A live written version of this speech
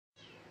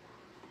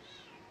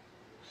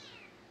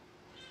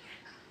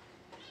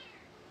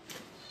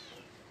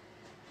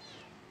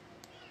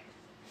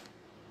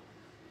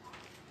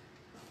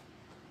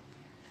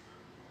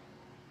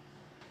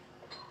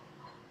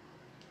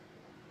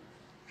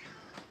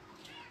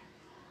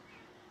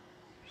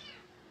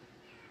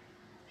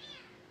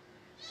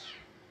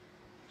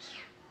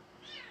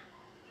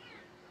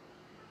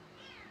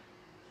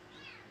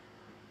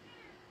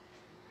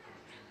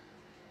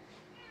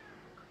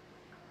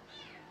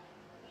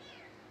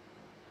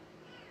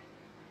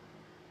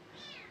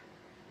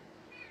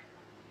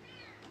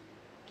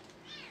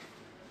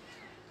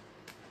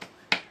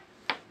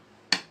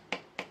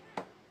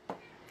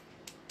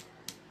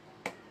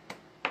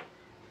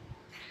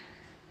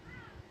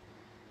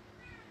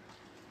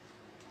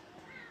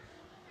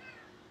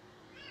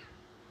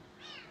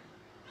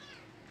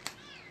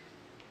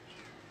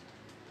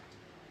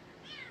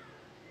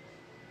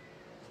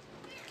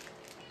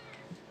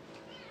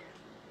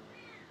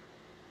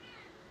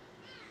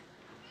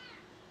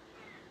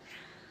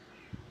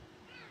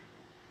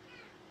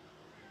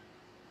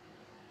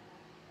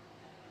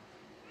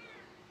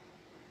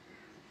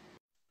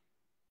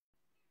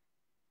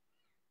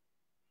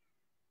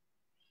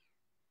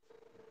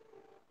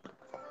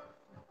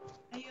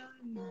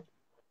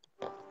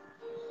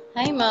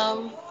Hi,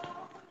 ma'am.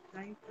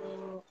 Hi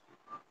po.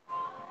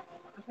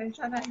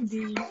 Pasensya na,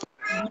 hindi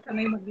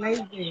sanay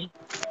mag-live eh.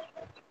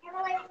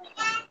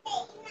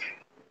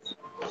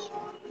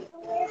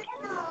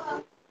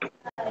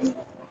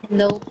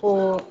 Hello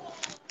po.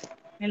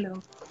 Hello.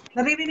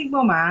 Naririnig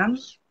mo, ma'am?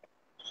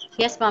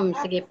 Yes, ma'am.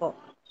 Sige po.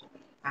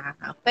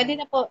 Pwede Okay.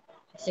 na po.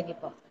 Sige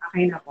po.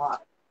 Okay na po.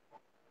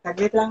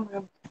 Saglit lang,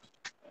 ma'am.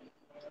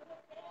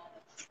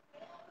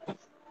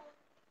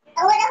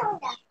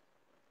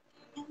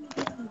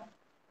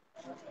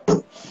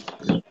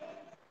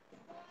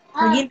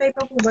 Maghintay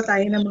pa po ba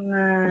tayo ng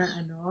mga,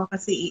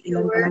 kasi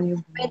ilan pa lang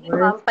yung Pwede,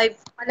 viewers? ma'am.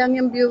 5 pa lang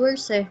yung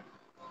viewers eh.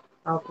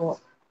 Opo.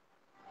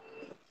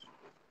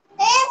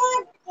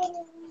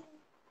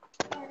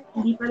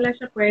 Hindi pala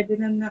siya pwede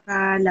na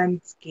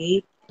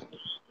naka-landscape.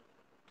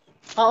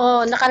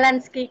 Oo,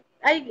 naka-landscape.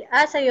 Ay,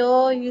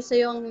 sa'yo. Yung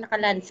sa'yo ang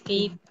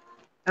naka-landscape.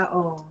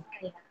 Oo.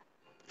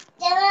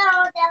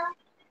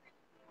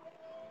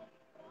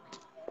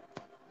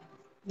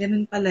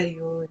 Ganun pala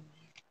yun.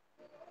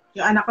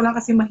 Yung anak ko lang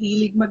kasi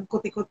mahilig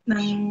magkutikot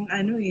ng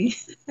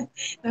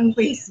ng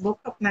Facebook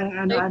at ng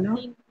ano-ano.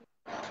 13.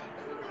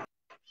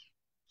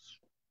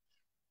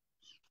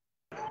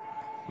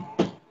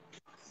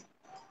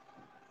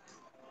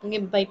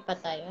 Mag-invite pa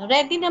tayo.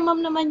 Ready na, ma'am,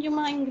 naman yung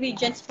mga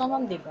ingredients mo,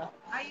 ma'am, di ba?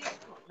 Ayos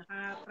po. Pwede mo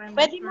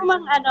Naka-premature ko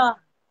mang na rin.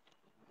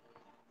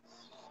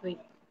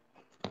 wait.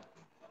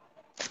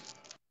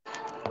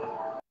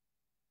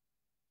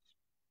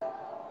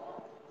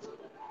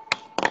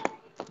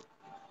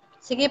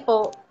 Sige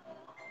po.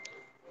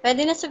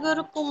 Pwede na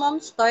siguro po,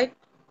 ma'am, start.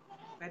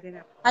 Pwede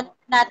na Ano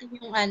po. natin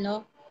yung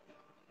yung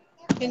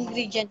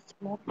ingredients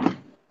mo. Okay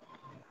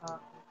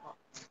po.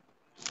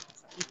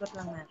 So, ikot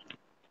lang natin.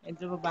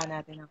 Medyo baba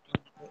natin ng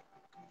konti.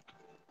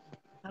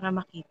 Para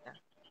makita.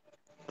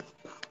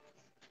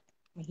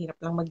 Mahirap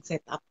lang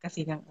mag-set up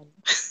kasi ng ano.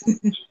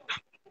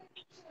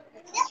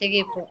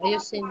 Sige po,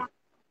 ayusin.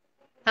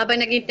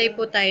 Habang naghintay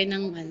po tayo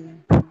ng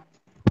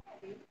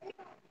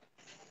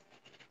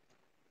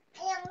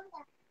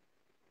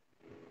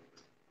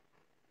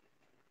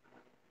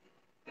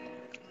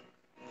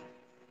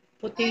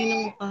puti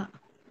ng mukha.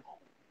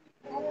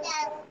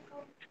 Ayan.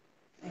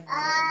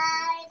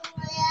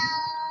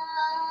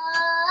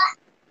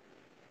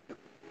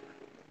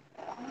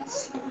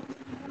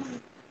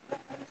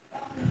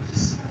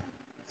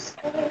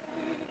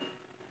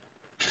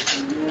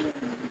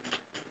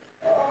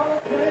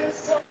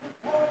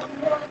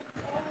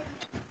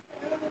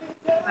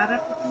 Para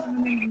po sa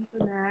mga nandito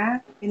na,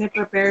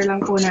 piniprepare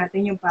lang po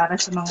natin yung para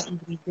sa mga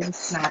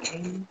ingredients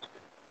natin.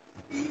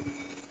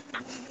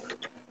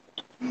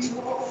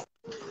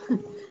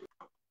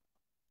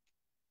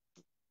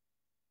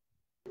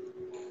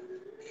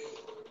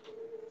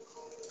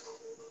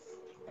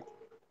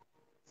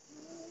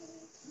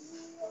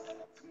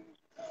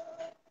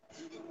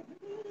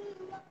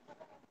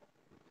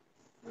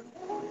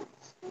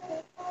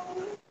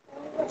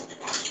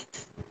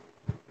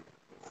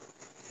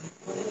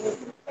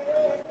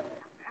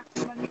 Naka-act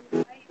naman po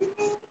tayo.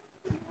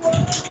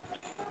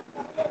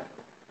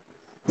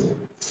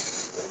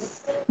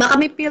 Baka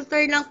may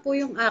filter lang po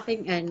yung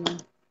aking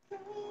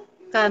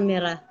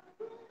camera.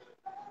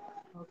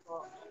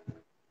 Opo.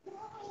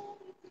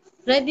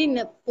 Ready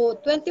na po.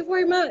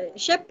 24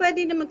 Chef,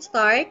 pwede na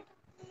mag-start?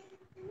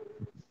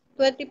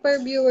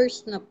 24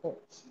 viewers na po.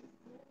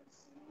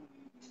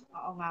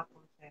 Oo nga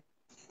po, chef.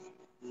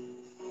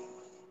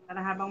 Para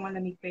habang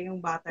malamig pa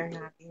yung butter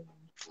natin.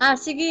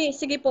 Sige,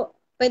 sige po.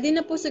 Pwede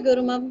na po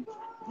siguro, ma'am.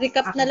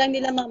 Recap na Okay lang po.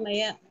 nila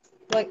mamaya.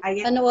 Wag,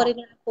 Ayan po. panoorin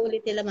na lang po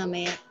ulit nila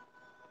mamaya.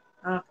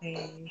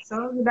 Okay.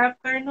 So, good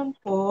afternoon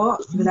po.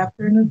 Good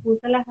afternoon po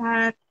sa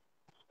lahat.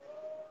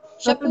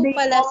 Siya So, po today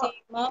pala si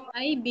po, Ma'am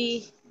Ivy.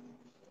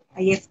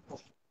 yes po.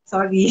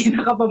 Sorry,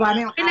 nakababa na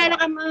yung Pakilala alak.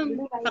 ka, ma'am.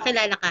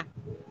 Pakilala ka.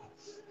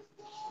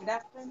 Good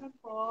afternoon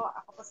po.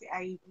 Ako po si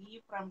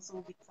Ivy from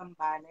Subic,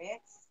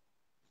 Zambales.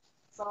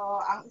 So,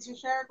 ang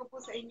isi-share ko po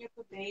sa inyo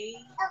today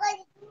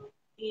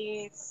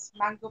is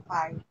mango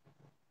pie.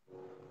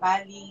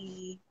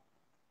 Bali,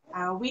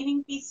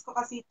 winning piece ko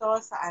kasi ito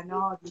sa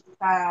dito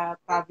sa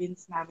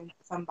province namin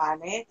sa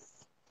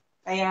Zambales.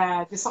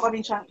 Kaya gusto ko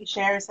rin siyang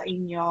i-share sa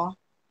inyo.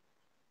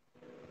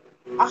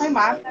 Okay,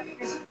 ma'am?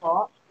 Narinig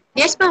po?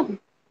 Yes, ma'am.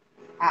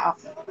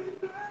 Okay.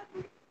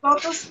 So,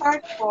 to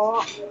start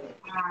po,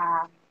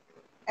 ah,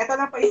 ito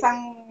na po isang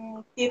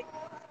tip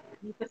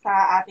dito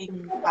sa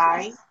ating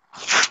pie.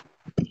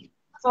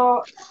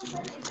 So,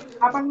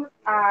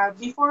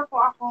 before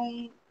po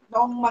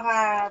noong mga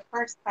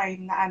first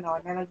time na na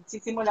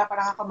nagsisimula pa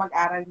lang ako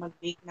mag-aral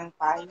mag-bake ng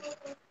pie,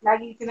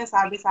 laging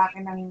sinasabi sa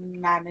akin ng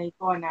nanay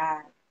ko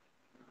na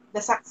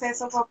the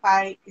success of a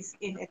pie is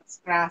in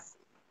its crust.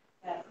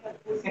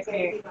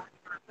 Kasi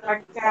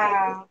pagka,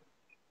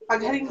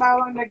 pag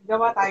halimbawang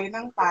naggawa tayo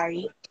ng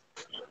pie,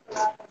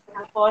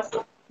 tapos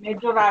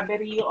medyo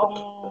rubbery yung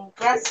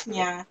crust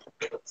niya,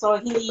 so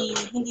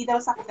hindi daw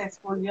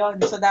successful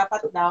yon. So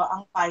dapat daw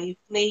ang pie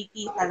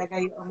flaky talaga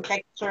yung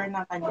texture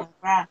ng kanyang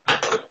crust.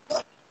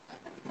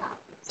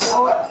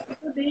 So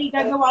today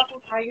gagawa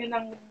po tayo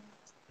ng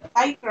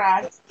pie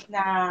crust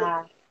na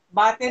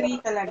buttery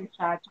talaga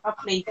siya, tsaka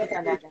flaky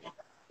talaga.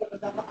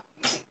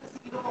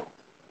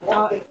 So,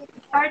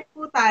 start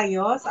po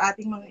tayo sa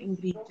ating mga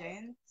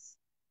ingredients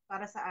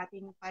para sa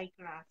ating pie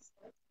crust.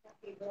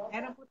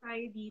 Meron po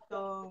tayo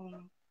ditong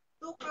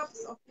 2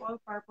 cups of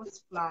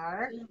all-purpose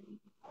flour,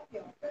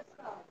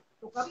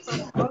 2 cups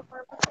of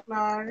all-purpose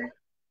flour,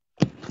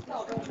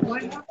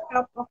 1/2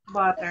 cup of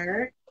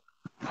butter,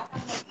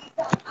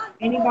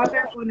 any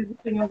butter po na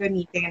gusto nyo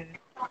gamitin.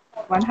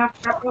 1/2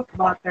 cup of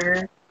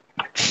butter,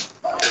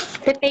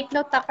 Take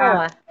note ako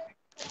uh, ah.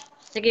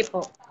 Sige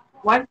po.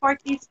 1/4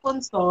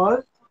 teaspoon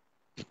salt,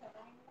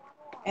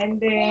 and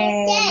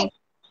then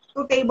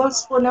 2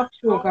 tablespoon of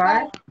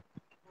sugar.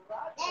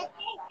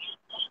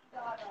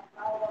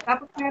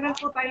 Tapos meron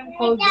po tayong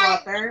cold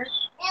water.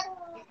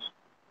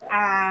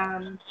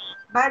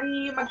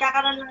 Bali,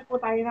 magkakaroon lang po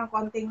tayo ng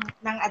konting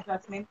ng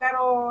adjustment.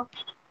 Pero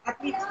at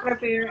least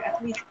prepare at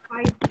least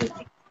 5 to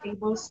 6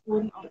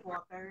 tablespoon of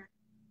water.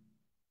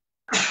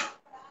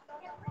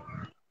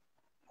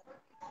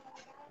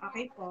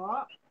 Okay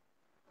po?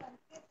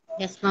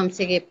 Yes, ma'am.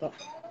 Sige po.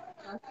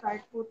 So,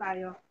 start po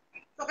tayo.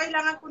 So,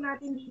 kailangan po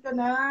natin dito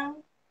ng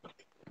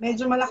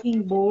medyo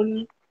malaking bowl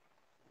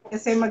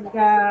kasi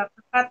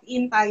mag-cut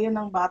in tayo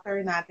ng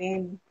butter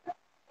natin.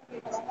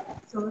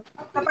 So,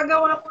 sa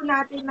paggawa po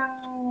natin ng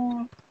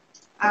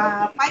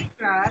pie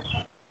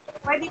crust,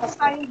 pwede po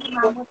tayong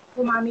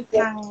gumamit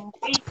ng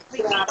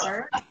pastry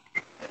cutter.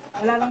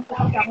 Wala lang po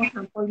kasi akong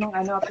sample ng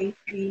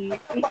pastry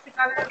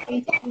cutter,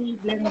 pastry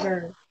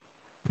blender.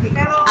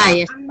 Pero Ah,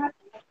 yes. ang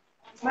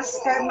mas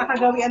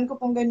nakagawian ko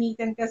pong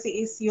gamitin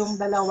kasi is yung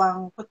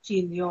dalawang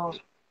kutsilyo.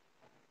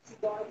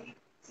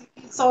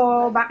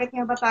 So, bakit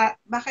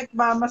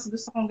ba mas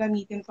gusto kong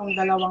gamitin tong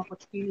dalawang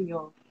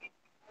kutsilyo?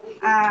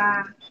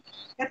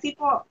 Kasi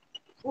po,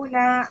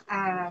 una,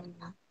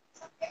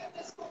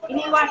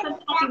 iniiwasan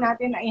po kasi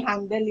natin na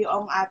i-handle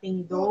yung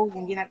ating dough,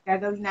 yung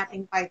gagawin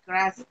nating pie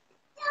crust.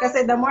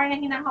 Kasi the more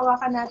na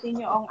hinahawakan natin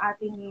yung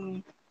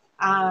ating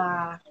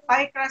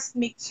pie crust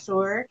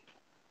mixture,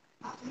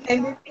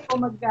 tendency po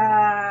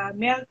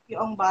mag-melt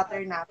yung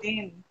butter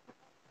natin.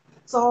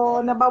 So,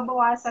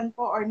 nababawasan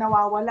po or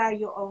nawawala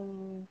yung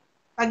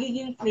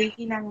pagiging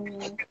flaky ng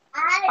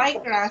pie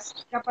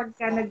crust kapag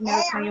ka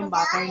nag-melt na yung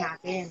butter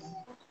natin.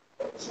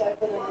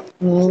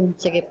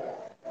 Sige po.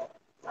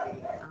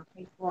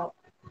 Okay po.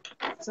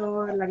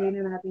 So, lagay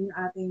na natin yung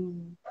ating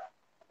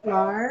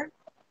flour.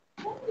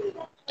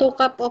 2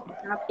 cup of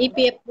Tapos,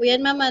 EPF po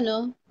yan, ma'am, ano?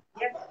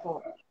 yes po.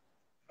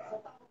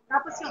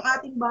 Tapos yung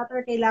ating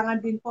butter,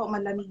 kailangan din po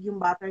malamig yung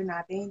butter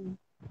natin.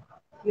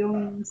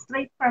 Yung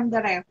straight from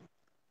the ref.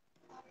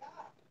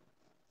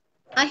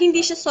 Ah,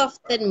 hindi siya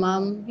soften,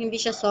 ma'am. Hindi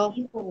siya soft.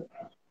 Hindi po.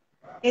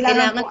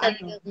 Kailangan po Kailangan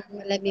talaga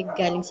malamig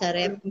galing sa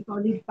ref.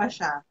 solid pa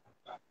siya.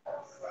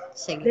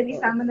 Sige Then po.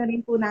 isama na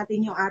rin po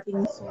natin yung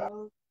ating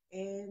salt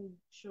and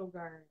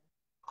sugar.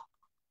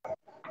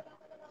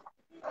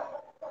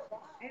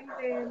 And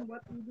then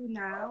what we do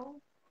now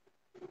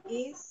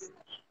is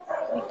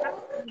we cut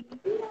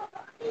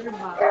in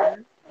our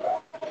butter.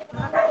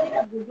 Para tayo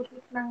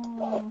nagugupit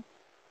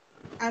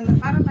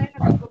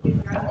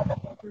gamit ng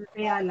butter,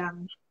 kaya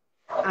lang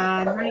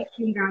knife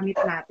yung gamit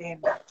natin.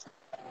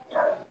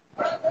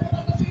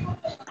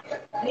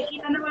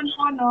 Nakikita naman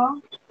po, no?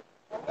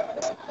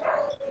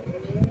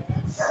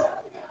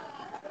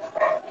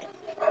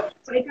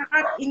 So,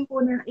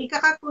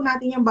 ikakat po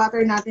natin yung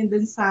butter natin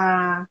dun sa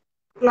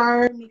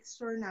flour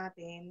mixture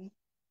natin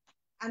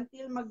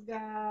until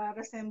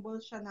mag-resemble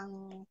siya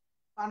ng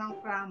parang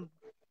crumb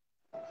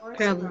or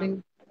scrub. Crumbling.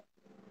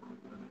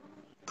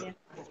 Yes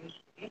po.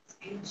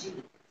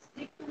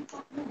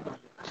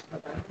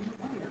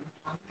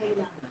 Ang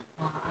kailangan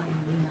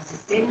maaaring may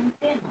nasisirang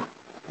tema,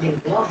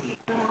 lenggwahe,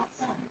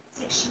 karahasan,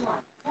 seksyon.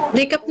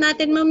 Recap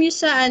natin, ma'am, yung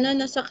sa,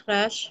 nasa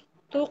crush.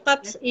 2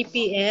 cups Yes po.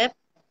 EPF.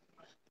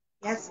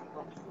 Yes po.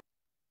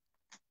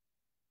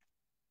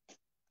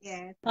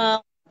 Yes.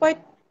 4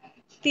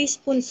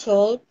 teaspoon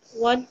salt.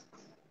 1/4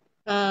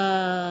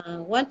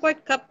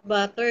 cup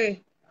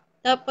butter.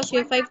 Tapos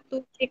yung One half, 5 to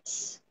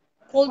 6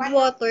 cold one half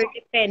water, po.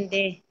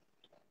 depende.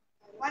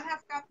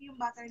 1/2 cup yung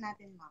butter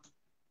natin, ma'am.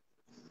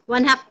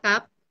 1/2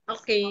 cup?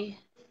 Okay.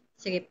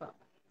 Sige po.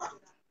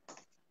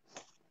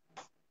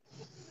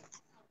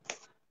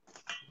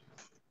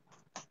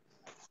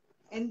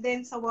 And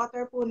then sa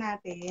water po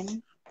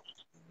natin,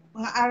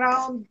 mga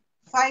around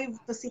 5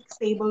 to 6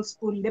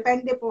 tablespoon.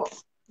 Depende po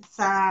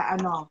sa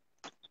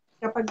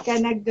kapag ka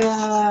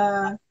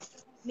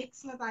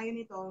mix na tayo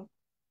nito,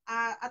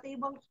 a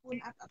tablespoon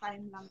at a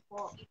time lang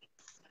po.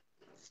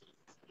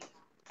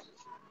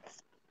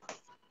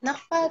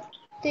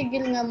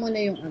 Nakatigil nga muna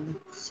yung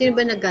Sino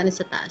ba nagana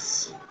sa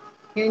taas?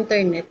 Yung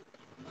internet.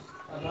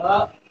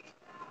 Hello?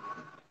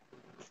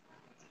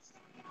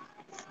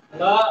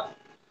 Hello?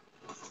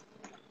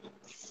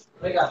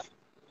 Teka,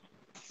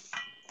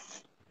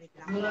 Wait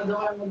lang. muna daw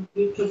kayo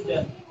mag-YouTube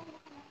dyan.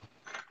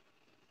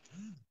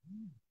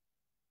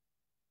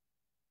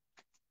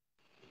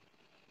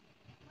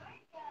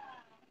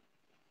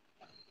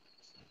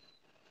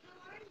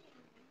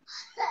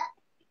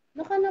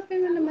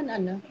 hanapin mo naman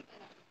ano.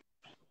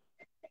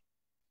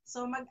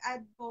 So,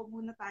 mag-add po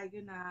muna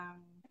tayo ng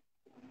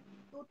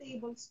 2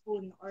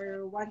 tablespoon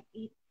or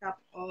 1/8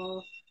 cup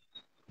of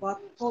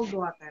cold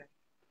water.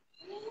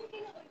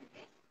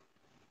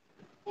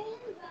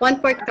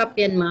 1/4 cup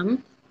yan, ma'am.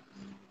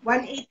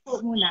 1/8 po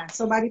muna.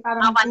 So, bali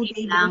parang 2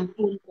 1/8 lang.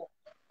 tablespoon po.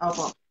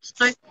 Opo.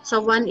 Start sa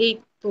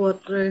 1/8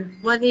 water.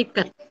 1/8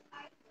 cup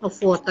of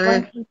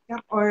water. 1/8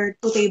 cup or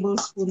 2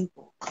 tablespoon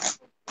po.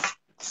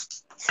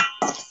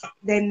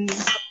 Then,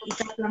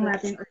 i-cut lang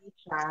natin ulit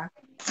siya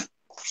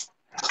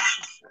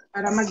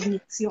para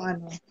mag-mix yung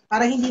ano.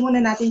 Para hindi muna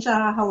natin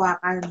siya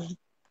hawakan.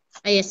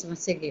 Ay, yes, ma'am.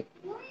 Sige.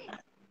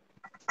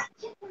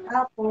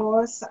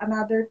 Tapos,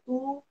 another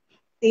 2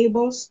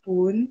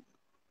 tablespoon.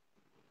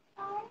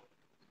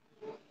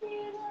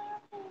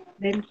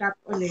 Then, cut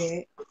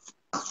ulit.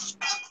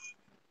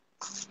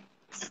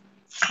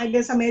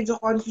 Hanggang sa medyo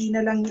konti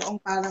na lang yung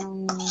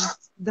parang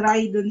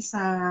dry dun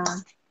sa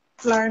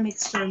flour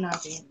mixture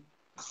natin.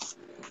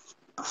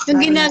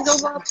 Yung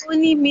ginagawa po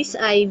ni Miss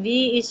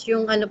Ivy is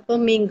yung ano po,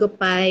 mango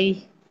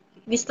pie.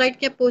 I-start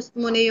niya po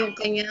muna yung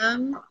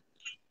kanyang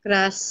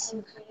crust.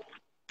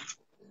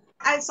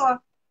 Ay, so,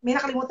 may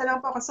nakalimutan lang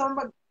po. So,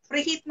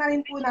 preheat na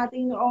rin po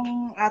natin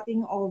yung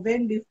ating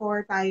oven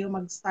before tayo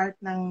mag-start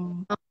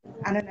ng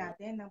ano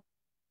natin,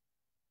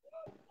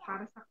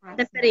 para sa crust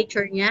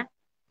Temperature natin. niya?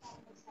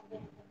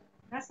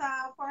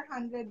 Nasa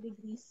 400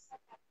 degrees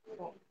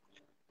po.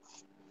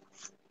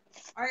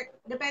 Or,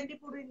 depende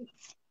po rin,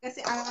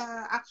 kasi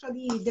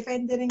actually,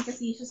 depende rin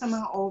kasi siya sa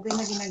mga oven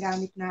na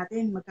ginagamit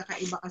natin.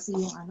 Magkakaiba kasi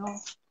yung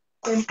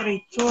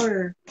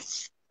temperature.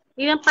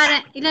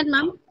 Ilan,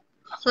 ma'am?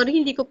 Sorry,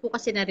 hindi ko po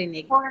kasi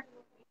narinig.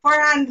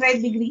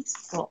 400 degrees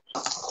po.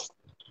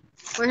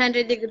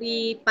 400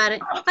 degree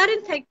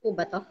Fahrenheit po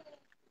ba to?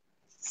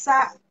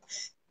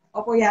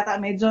 Opo yata,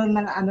 medyo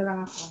lang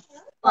ako.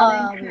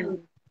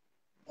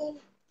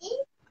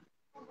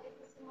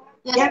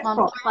 Yes, Yes ma'am.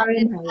 po,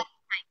 Fahrenheit.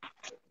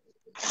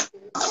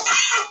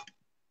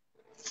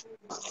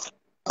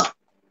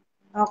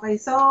 Okay,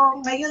 so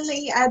ngayon na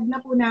i-add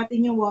na po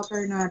natin yung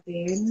water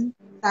natin.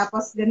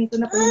 Tapos ganito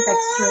na po yung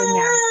texture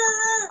niya.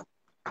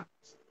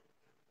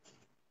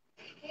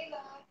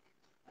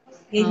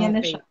 Ganyan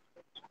na siya.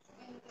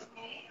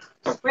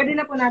 Pwede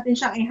na po natin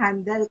siyang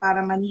i-handle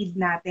para ma-knead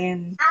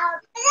natin.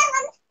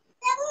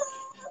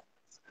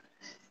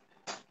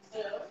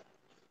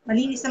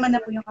 Malinis naman na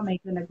po yung kamay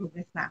ko,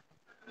 nag-hugas na.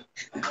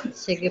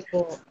 Sige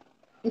po.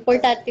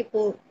 Importante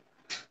po.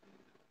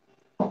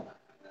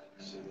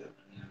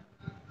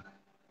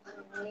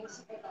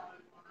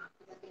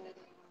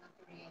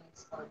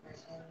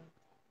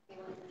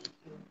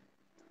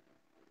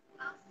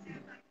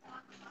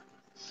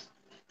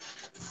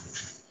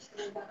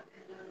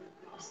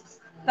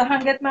 So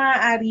hanggat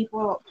maaari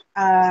po,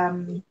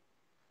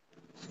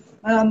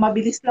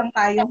 mabilis lang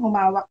tayong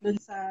humawak dun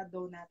sa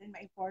dough natin.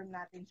 Ma-inform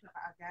natin siya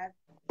kaagad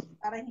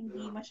para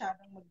hindi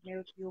masyadong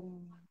mag-melt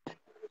yung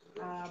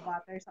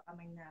butter sa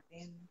kamay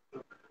natin.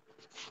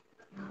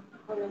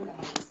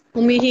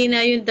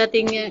 Humihina yung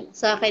dating niya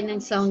sa akin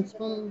ng sounds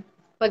mo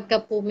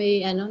pagka po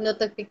may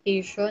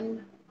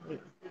notification.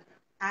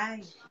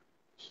 Ay.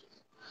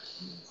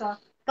 So,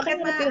 hanggat Pakiharap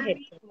yung maaari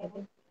headset.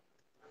 po,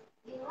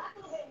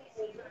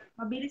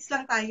 mabilis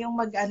lang tayong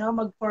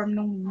mag-form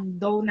ng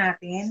dough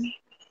natin.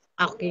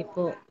 Okay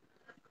po.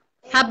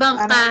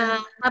 Habang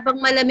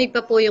malamig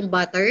pa po yung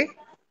butter?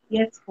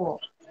 Yes po.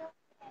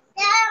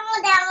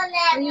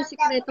 Ay, yung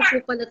sikreto po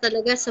pala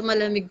talaga sa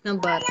malamig ng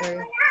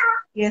butter.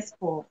 Yes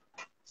po.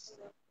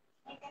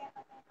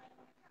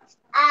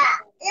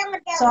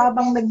 So,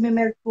 habang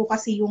nagme-melt po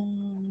kasi yung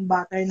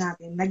butter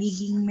natin,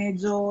 nagiging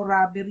medyo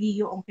rubbery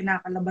yung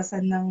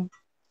kinakalabasan ng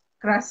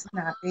crust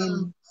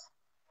natin.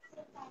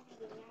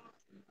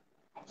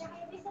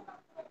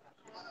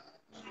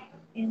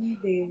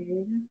 And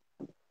then,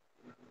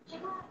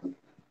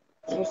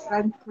 so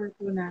transfer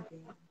po natin.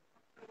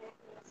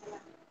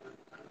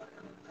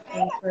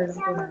 Transfer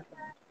lang po natin.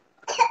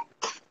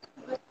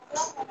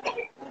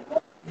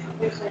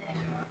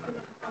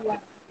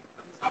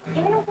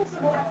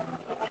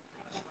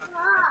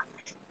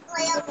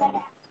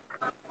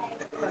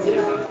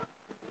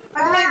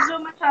 Pag medyo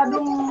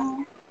masyadong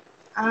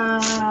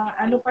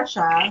ano pa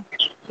siya,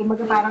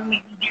 kumaga parang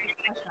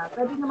nagdidikit pa siya,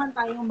 pwede naman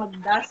tayong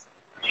mag-dust.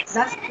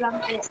 Dust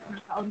lang po ng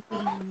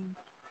kaunting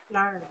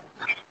flour.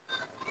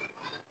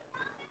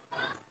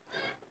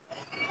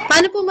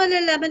 Paano po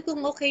malalaman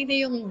kung okay na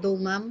yung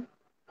dough, ma'am?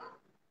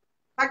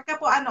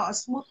 Pagka po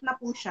smooth na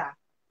po siya.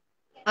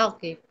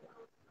 Okay.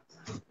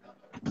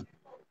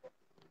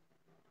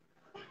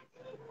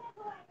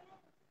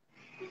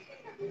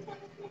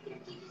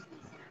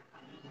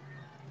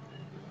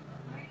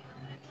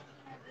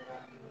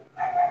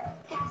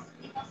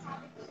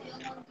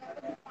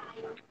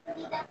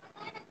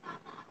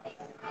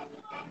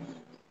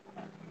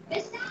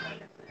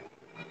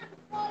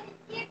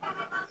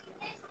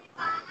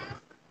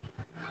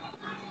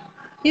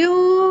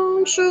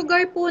 Yung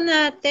sugar po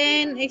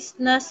natin is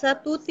nasa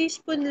 2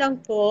 teaspoon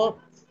lang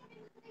po.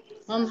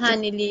 Ma'am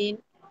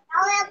Hanilyn.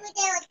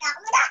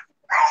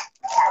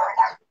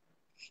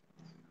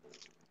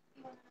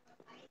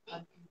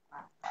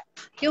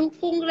 Yung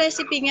pong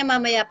recipe niya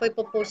mamaya po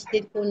ipopost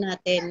din po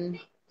natin.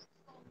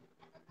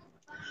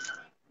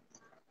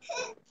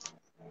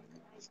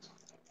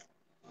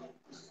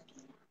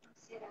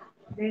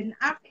 Then,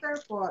 after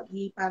po,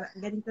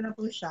 ganito na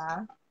po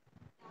siya.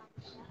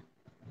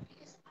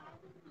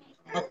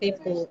 Okay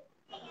po.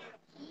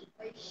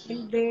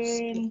 And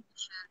then,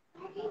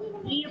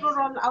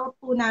 i-roll out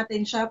po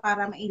natin siya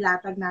para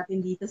mailatag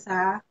natin dito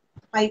sa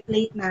pie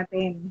plate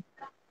natin.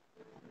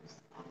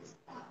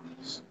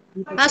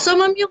 Dito po. So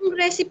ma'am, yung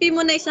recipe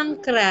mo na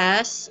isang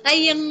crush,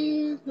 ay yung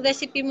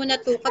recipe mo na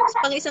 2 cups,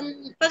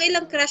 pang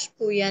ilang crush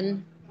po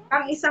yan?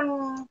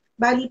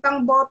 Bali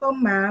pang bottom,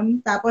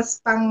 ma'am,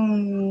 tapos pang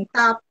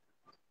top,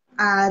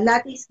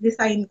 lattice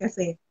design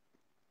kasi.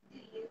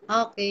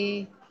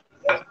 Okay.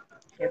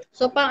 Yes.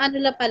 So pang ano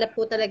lang pala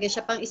po talaga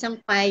siya, pang isang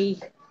pie.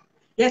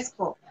 Yes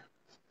po.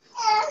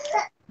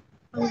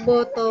 Pang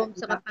bottom,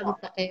 saka pang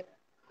takip.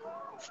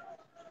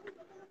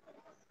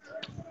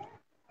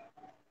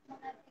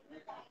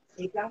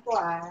 Wait lang po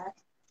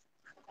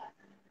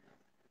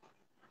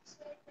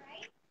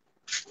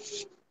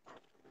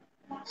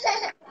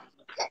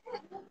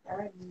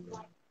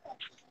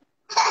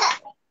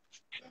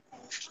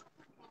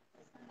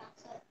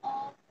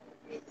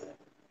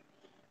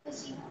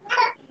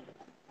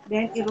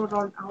Then,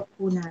 i-roll out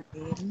po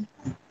natin.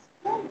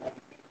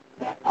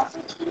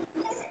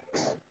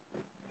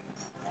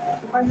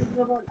 So, pag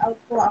nag-roll out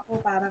po ako,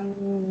 parang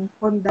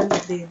fondant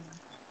din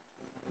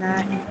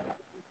na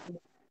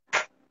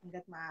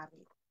hanggat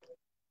maaari.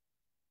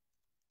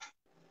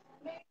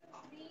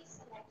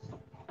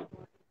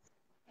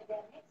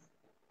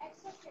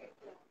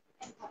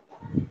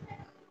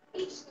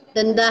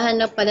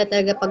 Dandahan na pala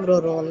talaga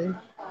pag-roll.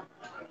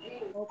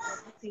 Opo,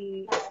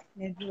 kasi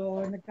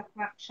medyo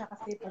nagka-crack siya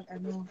kasi pag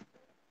ano.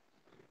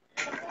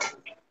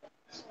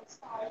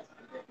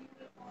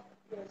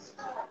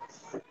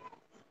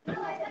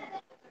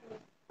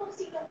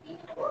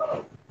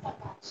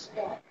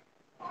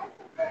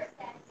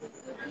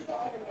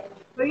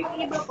 So, yung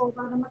iba po,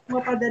 para mas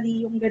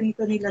mapadali yung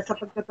ganito nila sa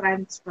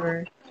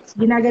pagka-transfer,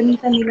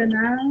 ginagamitan nila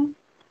ng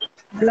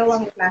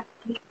dalawang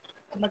plastic.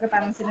 Kumbaga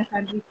parang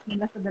sinasandwich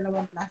nila sa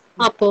dalawang plastic.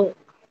 Opo.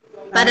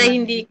 Para Para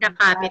hindi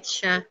kakapit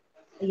siya.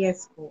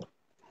 yes po.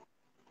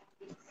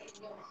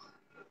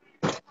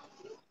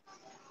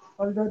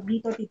 Although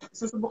dito,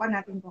 susubukan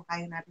natin kung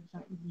kaya natin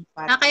siyang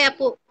ilipat.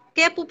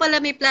 Kaya po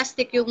pala may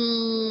plastic yung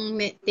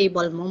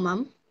table mo,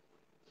 ma'am?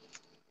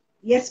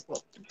 Yes po.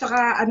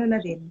 Tsaka ano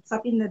na din,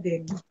 sapin na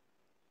din.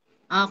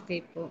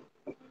 Okay po.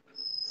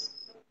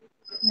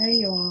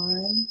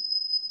 Ngayon,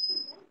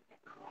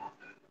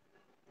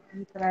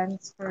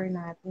 i-transfer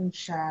natin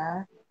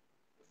siya.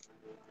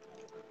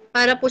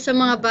 Para po sa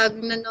mga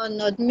bagong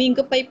nanonood,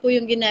 Mingo Pie po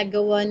yung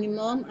ginagawa ni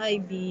Ma'am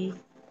Ivy.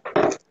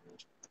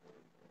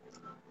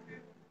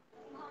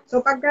 So,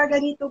 pagka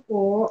ganito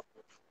po,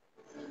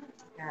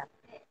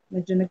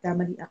 medyo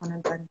nagkamali ako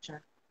ng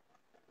tansya.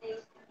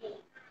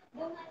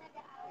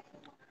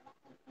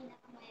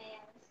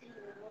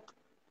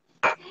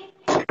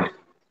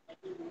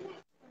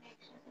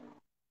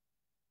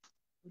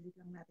 Ulit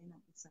lang natin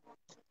ang isa.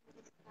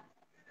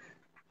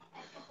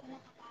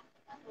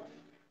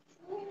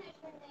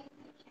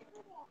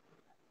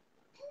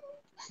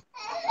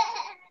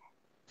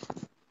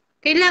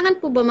 Kailangan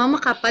po ba ma'am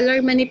makapal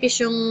or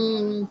manipis yung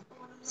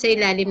sa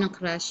ilalim ng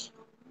crush?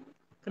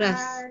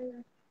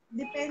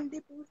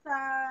 Depende po sa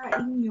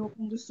inyo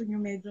kung gusto nyo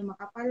medyo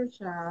makapal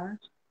siya.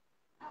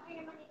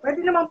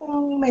 Pwede naman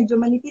pong medyo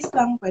manipis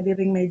lang, pwede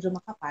ring medyo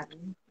makapal.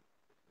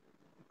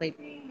 Okay.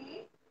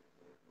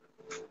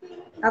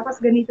 Tapos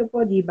ganito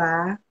po, di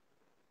ba?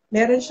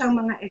 Meron siyang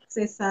mga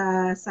excess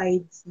sa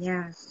sides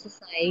niya.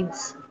 Sa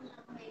sides.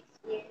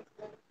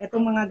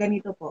 Itong mga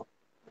ganito po.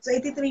 So,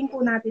 ititrim po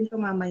natin ito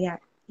mamaya.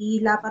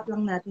 Ilapat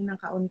lang natin ng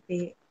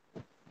kaunti.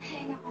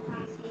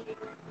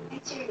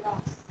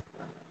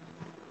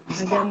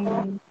 Hanggang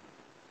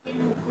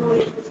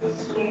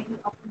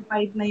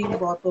occupied na yung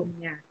bottom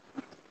niya.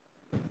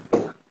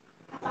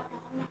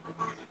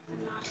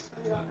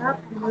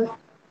 Tapos,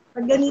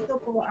 pag ganito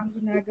po ang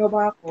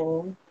ginagawa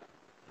ko,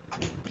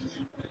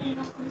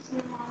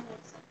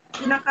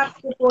 pinakat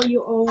ko po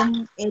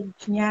yung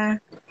edge niya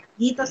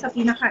dito sa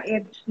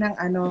pinaka-edge ng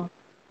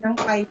ng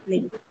pie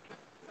plate.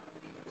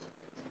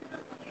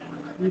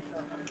 Dito.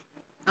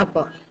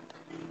 Apo.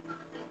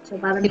 So,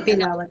 para may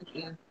agawan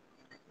siya.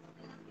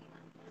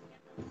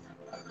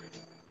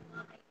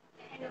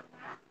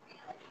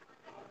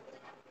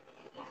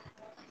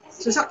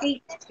 So, sa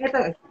cake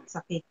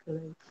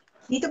tuloy.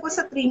 Dito po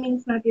sa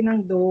trimmings natin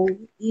ng dough,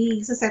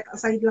 i-set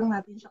aside lang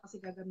natin siya kasi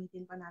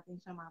gagamitin pa natin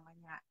siya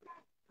mamaya.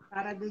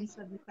 Para dun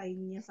sa design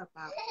niya sa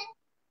top.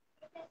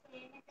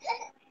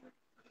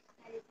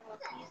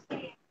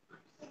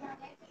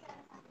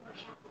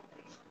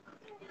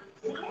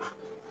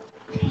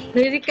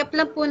 Re-recap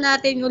lang po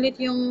natin ulit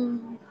yung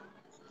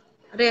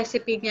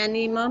recipe niya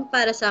ni ma'am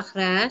para sa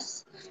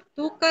crush.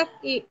 2 cup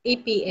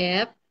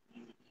APF,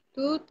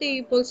 2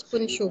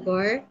 tablespoon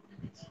sugar,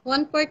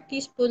 1/4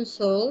 teaspoon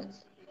salt,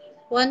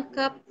 1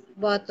 cup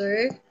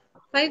butter,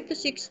 5 to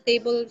 6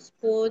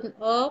 tablespoon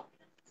of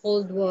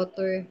cold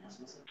water.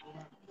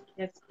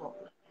 Yes po.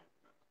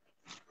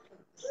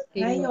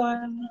 Okay, ma'am.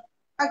 Ngayon,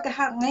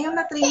 ngayon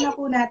na-train na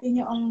po natin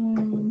yung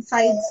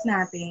sides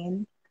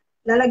natin,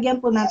 lalagyan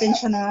po natin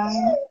siya ng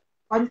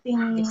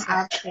konting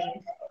Design. ate.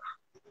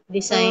 So,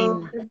 Design.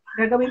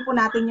 gagawin po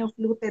natin yung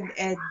fluted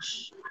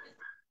edge.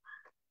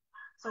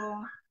 So,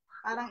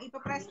 parang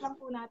ipapress lang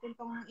po natin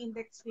tong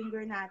index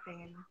finger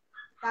natin.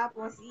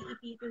 Tapos,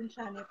 iipitin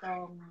siya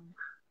nitong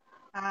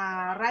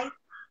right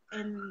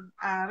and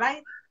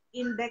right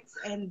index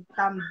and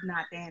thumb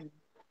natin.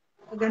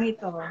 So,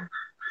 ganito.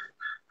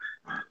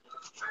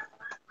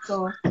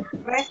 So,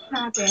 press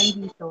natin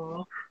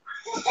dito.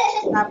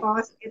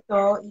 Tapos, ito,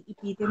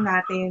 iipitin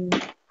natin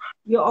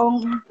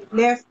yung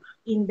left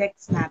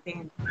index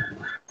natin.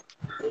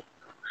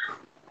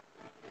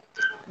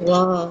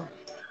 Wow.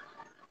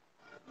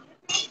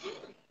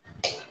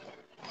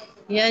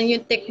 Yan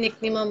yung technique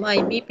ni Ma'am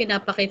Ivy,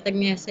 pinapakita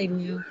niya sa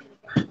inyo.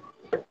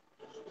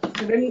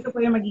 So, ganito po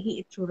yung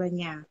magiging itsura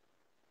niya.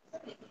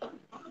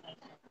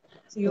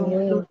 So, yung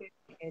Oh. fluted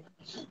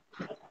edge.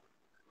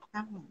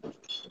 Tama.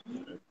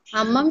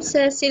 Ma'am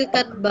Cecil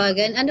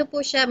Katbagan, ano po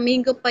siya?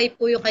 Mango pie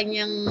po yung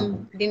kanyang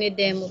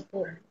dinidemo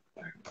po.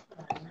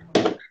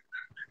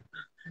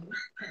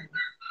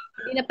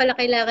 Hindi na pala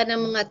kailangan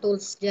ng mga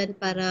tools dyan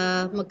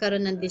para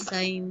magkaroon ng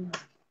design.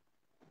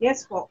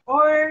 Yes po.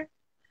 Or,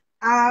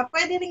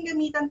 pwede rin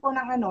gamitan po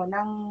ng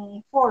ng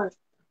fork.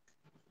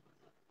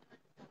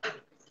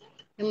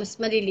 Yung mas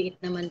maliliit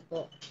naman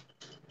po.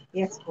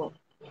 Yes po.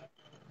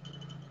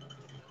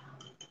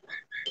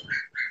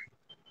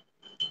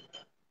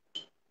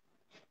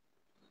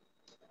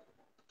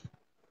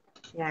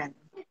 Yan.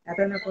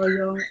 Ito na po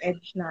yung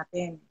edge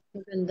natin.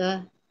 Ang ganda.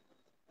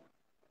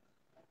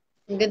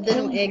 Ang ganda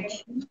ng And edge.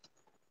 then,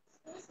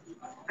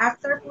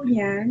 after po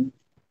niyan,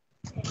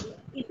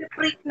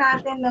 iti-prick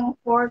natin ng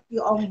fork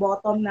yung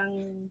bottom ng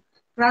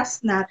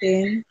crust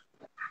natin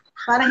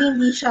para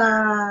hindi siya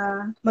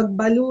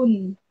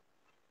mag-balloon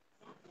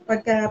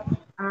pagka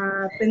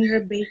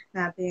pinre-bake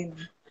natin.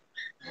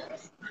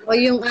 O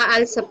yung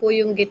aalsa po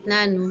yung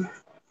gitna, no?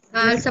 Yes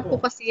Aalsa po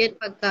po. kasi yan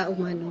pagka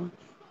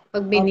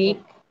pag Opo.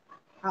 binake.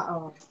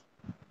 Oo.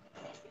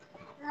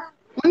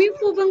 Ma'am, yung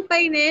po bang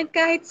pie na yan,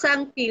 kahit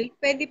saang pili,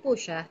 pwede po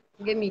siya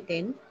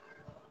gamitin?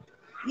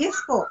 Yes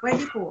po,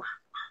 pwede po.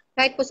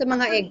 Kahit po sa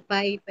mga egg Actually,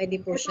 pie, pwede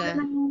po ito siya.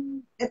 rin,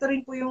 ito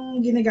rin po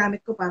yung ginagamit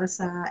ko para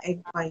sa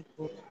egg pie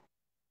po.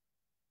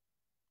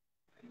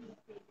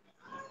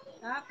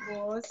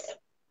 Tapos,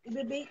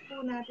 i-bake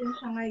po natin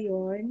siya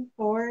ngayon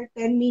for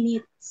 10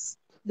 minutes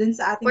dun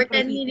sa For ating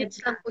 10 preheated minutes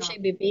na lang po siya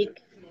i-bake.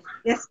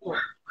 Yes po.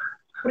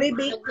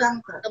 Pre-bake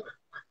lang po.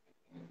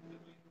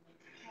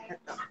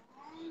 Ito.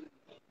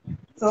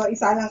 So,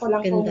 isa lang ko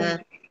lang po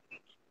Ganda. muna.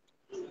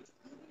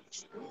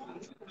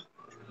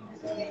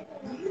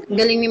 Ang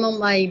galing ni Ma'am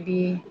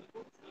Ivy.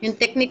 Yung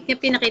technique niya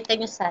pinakita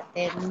niya sa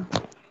atin.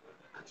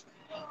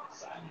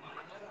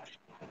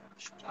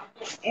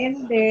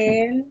 And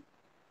then,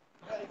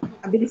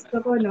 abilis ko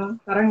po, no?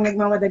 Parang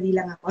nagmamadali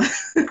lang ako.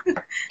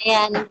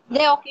 Ayan.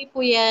 Hindi, okay po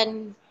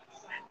yan.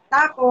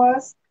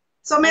 Tapos,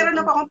 so meron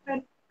na Tawagin.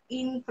 po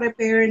akong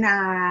prepare na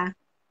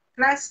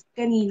crust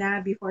kanina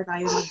before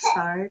tayo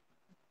mag-start.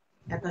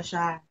 Ito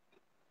siya.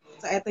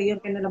 So, ito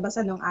yung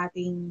kinalabasan ng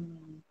ating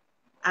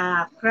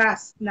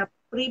crust na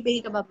Hindi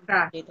pre-baked ka ba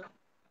crust. dito?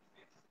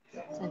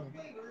 Sana.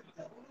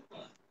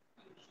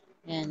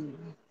 Ayan.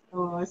 So,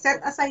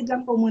 set aside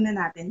lang po muna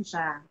natin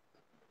siya.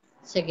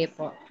 Sige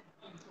po.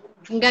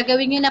 Ang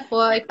gagawin niyo na po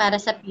ay para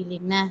sa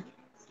piling na.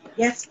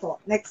 Yes po.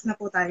 Next na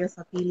po tayo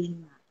sa filling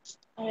na.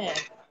 Ayan.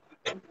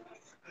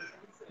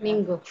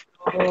 Mingo.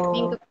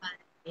 Mingo So,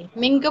 pie.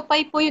 Mingo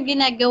pie po yung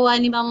ginagawa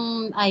ni Ma'am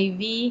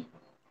Ivy.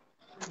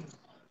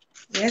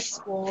 yes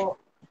po.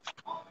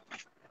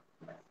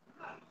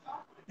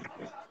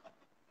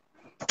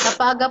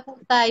 Napaga po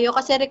tayo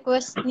kasi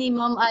request ni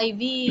Ma'am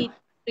Ivy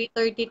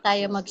 3:30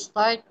 tayo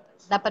mag-start.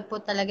 Dapat po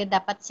talaga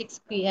dapat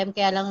 6 PM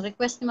kaya lang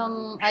request ni Ma'am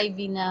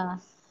Ivy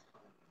na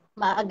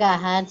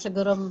maagahan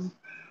siguro.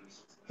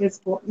 Yes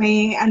po.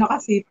 May ano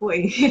kasi po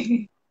eh.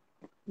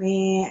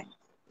 May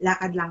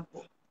lakad lang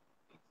po.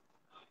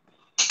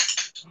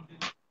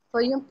 So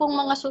yung pong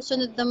mga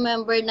susunod na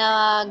member na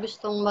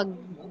gustong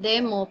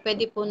mag-demo,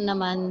 pwede po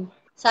naman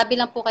sabi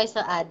lang po kayo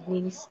sa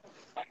admins.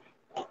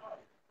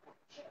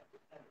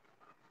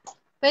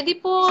 Pwede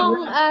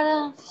pong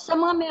sa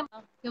mga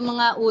member, yung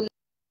mga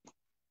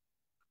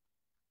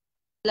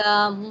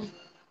ulam,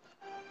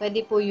 pwede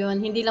po yun.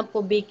 Hindi lang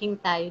po baking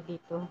tayo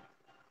dito.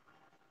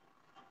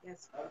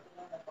 Yes po.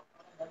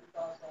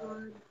 So,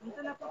 dito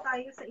na po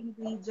tayo sa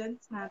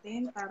ingredients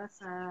natin para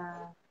sa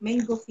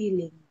mango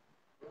filling.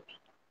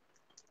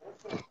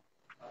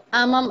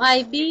 Ma'am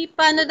Ivy,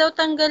 paano daw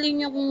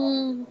tanggalin yung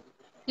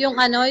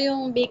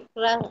bake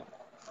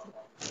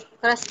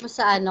crust mo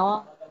sa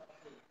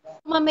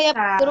Mamaya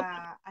Sa, siguro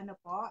ano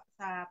po,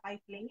 sa pie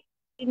plate.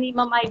 ni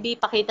Ma'am Ivy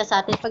pakita sa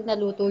atin pag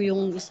naluto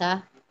yung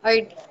isa. Or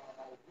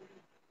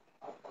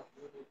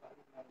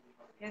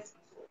Yes.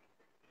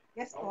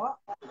 Yes po.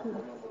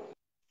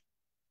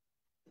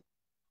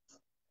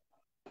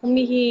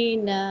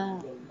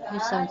 Humihina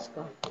yung sounds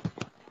ko.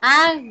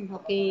 Ah,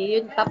 okay.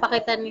 Yun,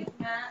 papakita ni... So,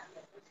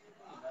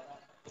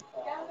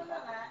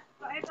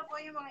 ito po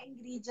yung mga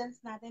ingredients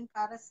natin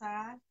para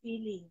sa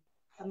filling,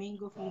 sa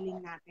mango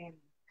filling natin.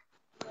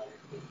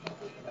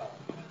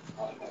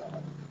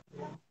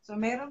 So,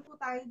 meron po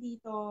tayo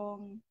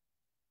ditong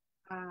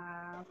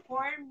 4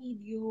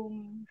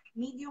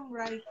 medium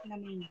ripe na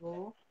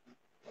mango.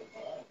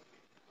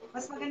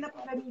 Mas maganda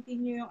po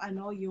gamitin nyo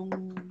yung yung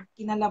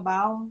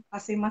kinalabaw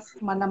kasi mas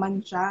malaman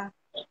siya.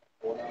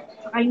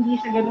 Saka hindi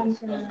siya ganun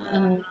ka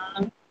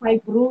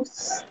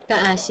fibrous.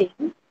 Kaasin.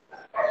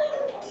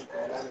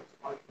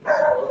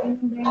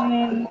 And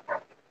then,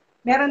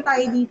 meron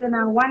tayo dito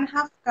na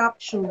 1/2 cup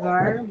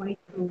sugar,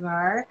 white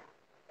sugar.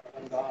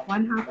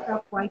 1/2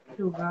 cup white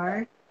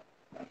sugar.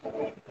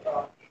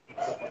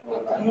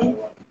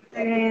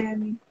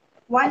 And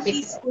 1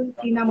 teaspoon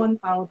cinnamon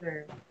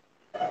powder.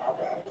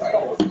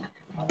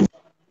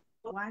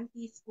 1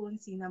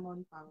 teaspoon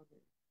cinnamon powder.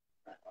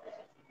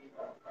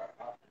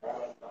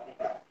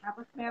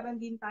 Tapos meron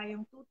din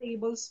tayong 2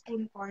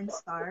 tablespoon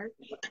cornstarch.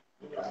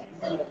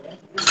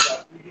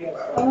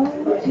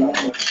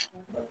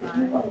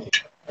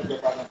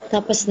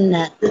 Tapos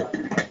nut.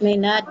 May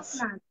Tapos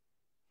nuts. na,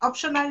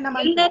 optional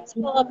naman Yung po. nuts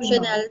po Kung gusto nyo.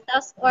 optional.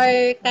 Tapos, or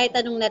kahit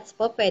anong nuts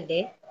po,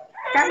 pwede.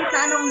 Kahit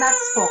sa anong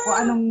nuts po, kung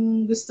anong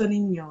gusto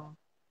ninyo.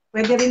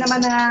 Pwede rin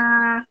naman na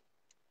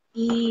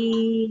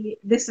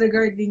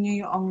i-disregard din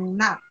nyo yung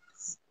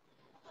nuts.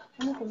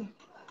 Ano ko?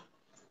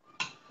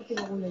 Ito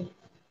ba kulay?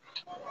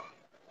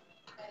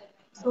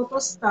 So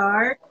to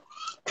start,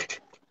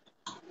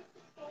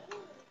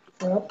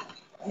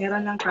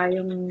 meron lang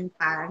tayong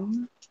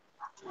pan.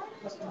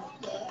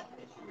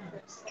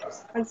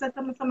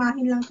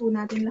 Pagsasamahin lang po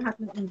natin lahat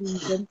ng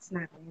ingredients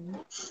natin.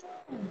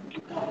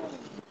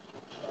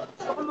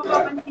 So kung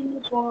mapapansin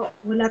niyo po,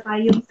 wala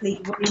tayong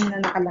flavoring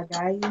na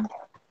nakalagay.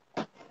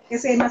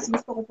 Kasi mas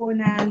gusto ko po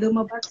na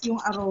lumabas yung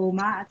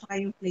aroma at saka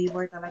yung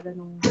flavor talaga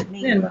ng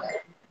mango.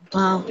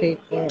 Ah, okay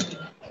po.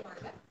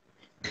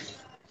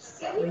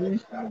 So yung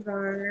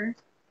sugar,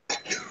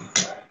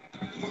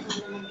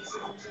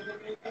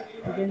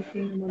 and then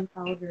cinnamon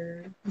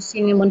powder.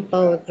 Cinnamon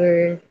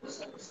powder.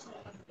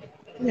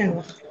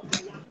 Yan.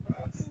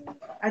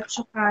 At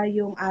saka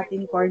yung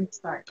ating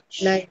cornstarch.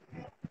 Like,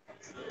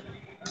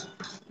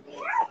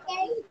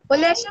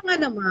 wala siyang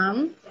ano, ma'am?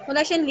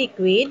 Wala siyang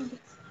liquid?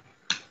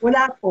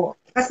 Wala po.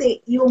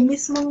 Kasi yung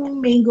mismong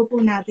mango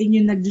po natin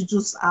yung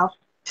nagjo-juice up.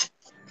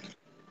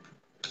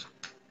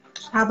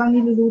 Habang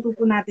niluluto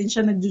po natin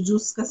siya,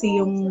 nagjo-juice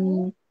kasi yung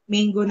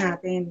mango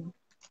natin.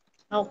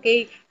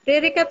 Okay.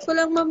 Re-recap ko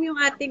lang, ma'am, yung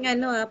ating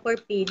for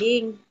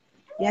peeling.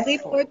 Yes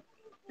 3, po.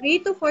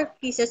 to 4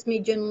 pieces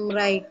medium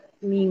ripe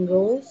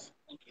mangoes.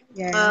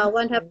 Yes.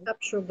 1/2 cup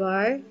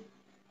sugar.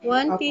 1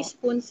 Opo.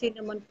 teaspoon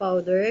cinnamon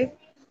powder.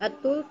 At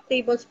 2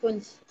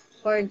 tablespoons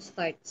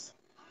cornstarch.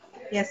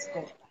 Yes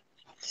po.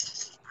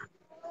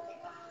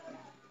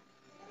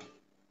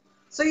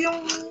 So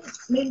yung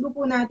mango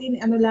po natin,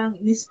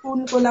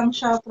 ni-spoon ko lang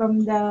siya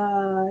from the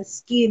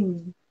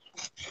skin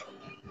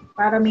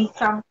para may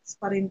chunks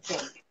pa rin po.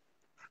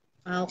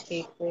 Ah,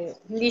 okay po.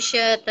 Hindi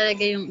siya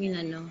talaga yung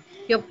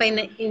yung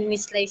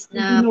in-slice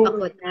na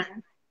Dinurog pakot. na.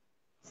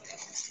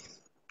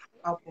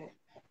 Opo.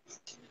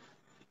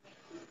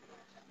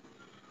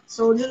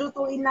 So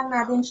lulutuin lang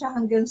natin siya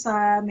hanggang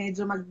sa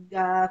medyo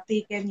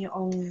mag-thicken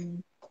yung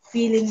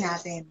filling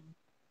natin.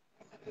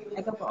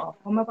 Ito po,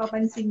 kung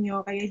mapapansin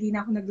nyo, kaya hindi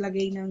na ako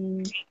naglagay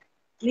ng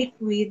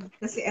liquid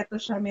kasi ito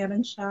siya,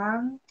 meron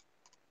siyang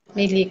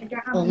May liquid.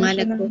 O nagkakaroon nga, na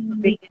siya ng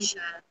nagpo-break na liquid.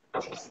 siya.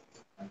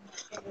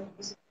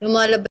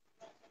 Lumalabas.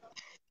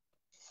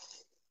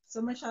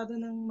 So masyado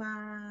nang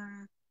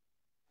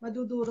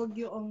madudurog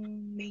yung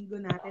mango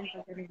natin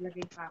pagka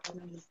naglagay pa ako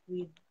ng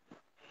liquid.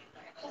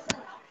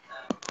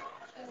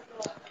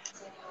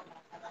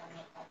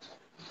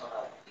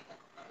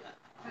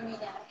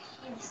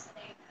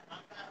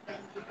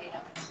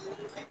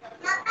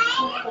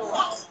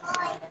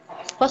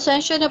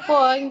 Pasensya na po,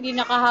 hindi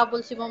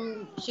nakahabol si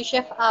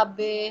Chef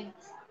Abe.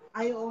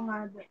 Ay, oo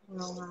nga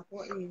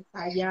po eh.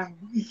 Sayang.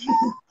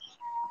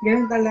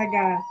 Ganun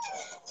talaga.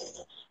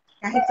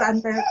 Kahit saan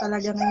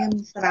talaga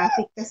ngayon,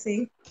 traffic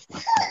kasi.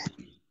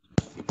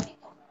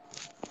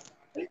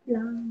 Wait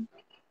lang.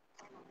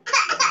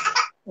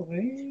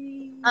 Okay.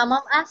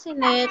 Ma'am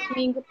Asinet,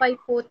 mango pie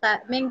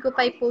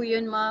po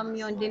yun, ma'am,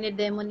 yung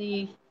dinedemo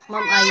ni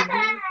Ma'am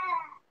Ivy.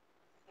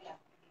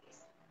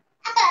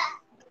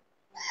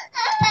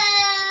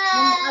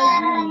 Ma'am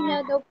Ivy, mahina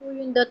daw po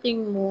yung dating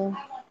mo.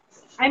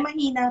 Ay,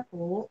 mahina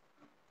po.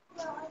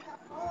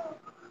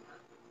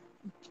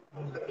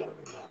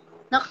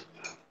 Nak...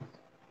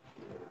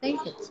 Ay,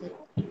 headset.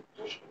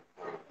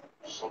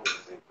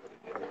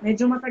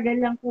 Medyo matagal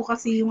lang po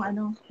kasi yung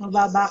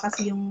mababa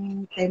kasi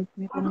yung temp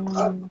nitong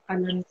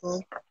kalan ko.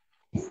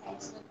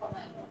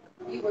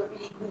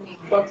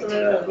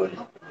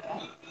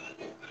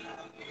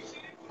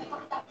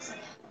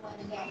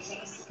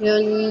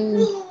 Yun,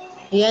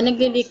 yan,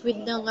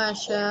 nagli-liquid na nga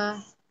siya.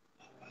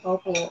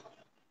 Opo.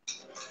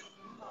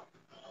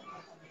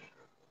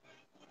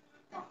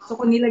 So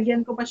kung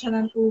nilagyan ko pa siya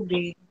ng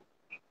tubig,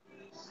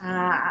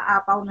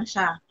 aapaw na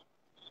siya.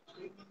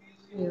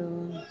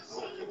 Yun.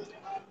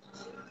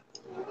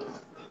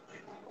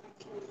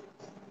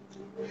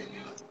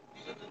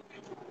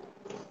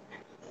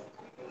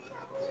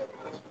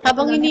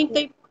 Habang Wala na po.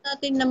 hinihintay po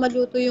natin na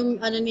maluto yung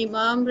ano ni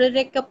ma'am,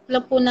 re-recap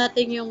lang po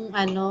natin yung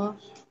ano,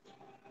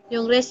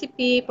 yung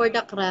recipe for the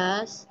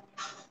crust.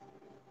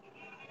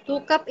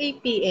 2 cup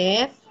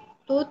APF,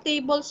 2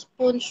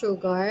 tablespoon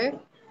sugar,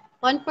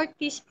 1/4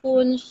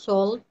 teaspoon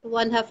salt,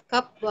 1/2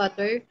 cup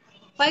water,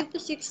 5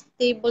 to 6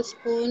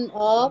 tablespoon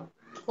of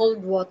cold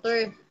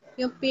water.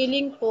 Yung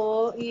filling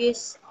po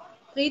is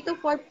 3 to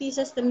 4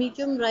 pieces na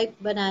medium ripe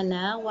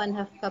banana,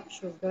 1/2 cup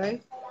sugar,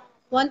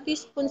 1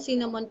 teaspoon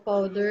cinnamon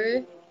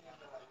powder,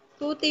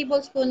 2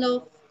 tablespoon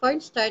of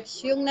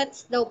cornstarch. Yung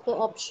nuts daw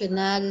po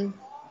optional.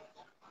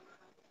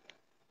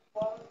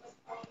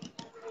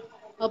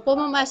 Opo,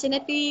 Ma'am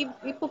Asinet,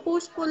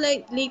 ipopost po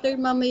later,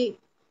 Ma'am,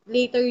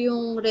 later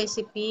yung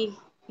recipe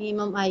ni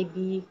Ma'am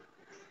Ivy.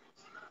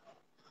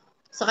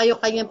 Saka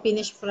yung kanyang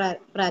finished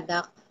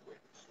product.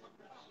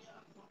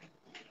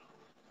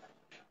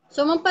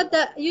 So, Ma'am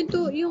Pada,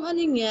 yung ano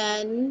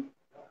niyan,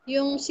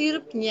 yung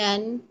syrup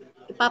niyan,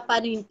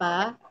 ipapanuin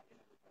pa.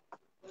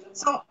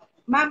 So,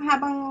 ma'am,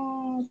 habang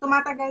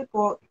tumatagal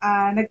po,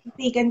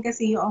 nagtitigan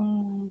kasi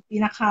yung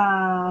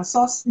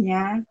pinaka-sauce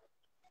niya.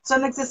 So,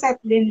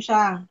 nagsiset din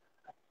siya.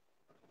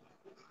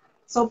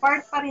 So,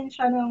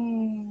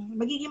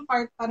 magiging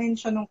part pa rin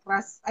siya nung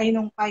crust, ay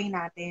nung pie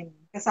natin.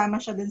 Kasama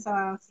siya dun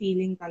sa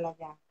filling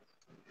talaga.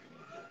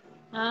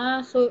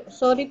 So,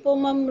 sorry po,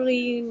 Ma'am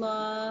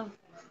Rima,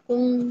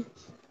 kung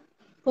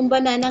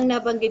bananang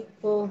nabanggit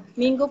po.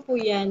 Minggo po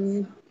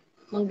yan.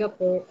 Mangga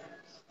po.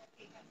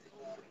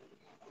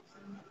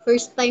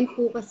 First time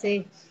po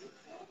kasi.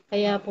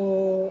 Kaya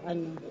po,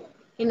 ano,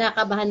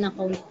 kinakabahan ng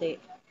kaunti.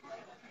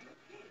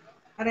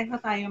 Pareho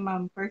tayo,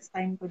 ma'am. First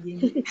time ko din.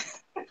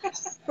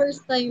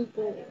 First time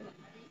po.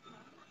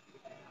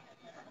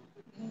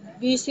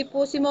 Busy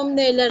po si Ma'am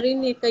Nella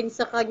rin eh,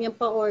 thanks sa kanyang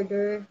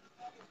pa-order.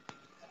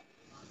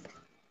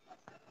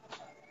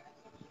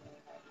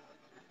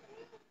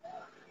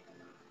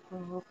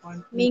 So,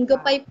 konti Mango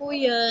pa. pie po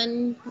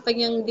yan, yung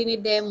kanyang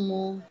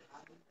dinidemo.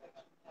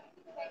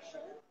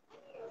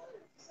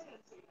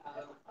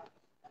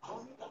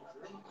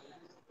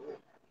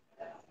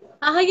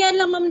 Hayaan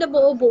lang ma'am na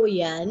buo-buo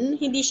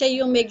yan, hindi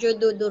siya yung medyo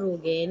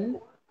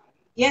dudurugin.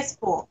 Yes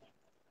po.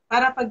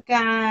 Para pagka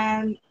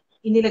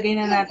inilagay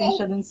na natin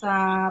siya dun sa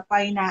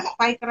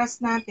pie crust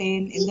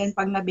natin, and then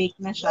pag na-bake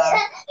na siya,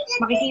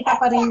 makikita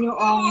pa rin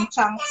yung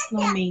chunks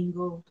ng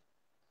mango.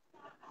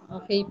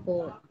 Okay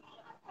po.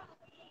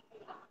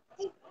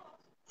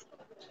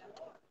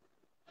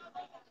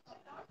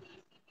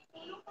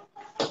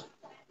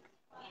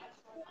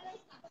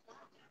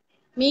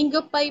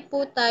 Mango pie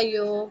po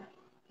tayo.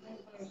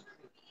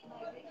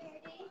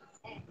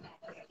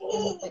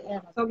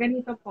 So,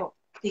 ganito po.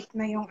 Thick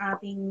na yung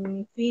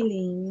ating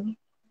filling.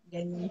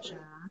 Ganyan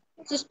siya.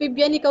 Sis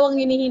Vivian, ikaw ang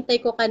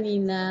hinihintay ko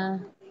kanina.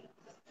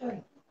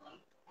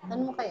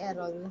 Ano mo kay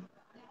Errol?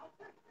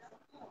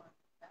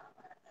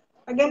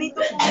 Pag ganito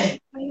po,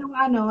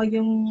 na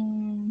yung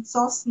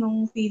sauce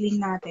nung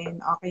filling natin,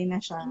 okay na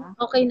siya.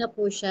 Okay na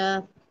po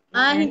siya.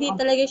 And Hindi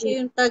talaga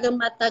siya yung tagang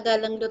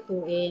matagalang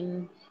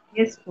lutuin.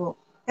 yes po.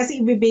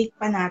 Kasi i-bake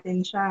pa natin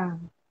siya.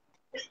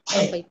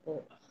 Okay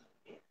po.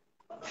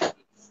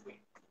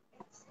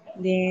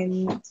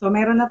 Then, so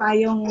meron na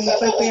tayong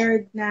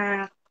prepared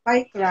na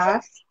pie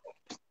crust.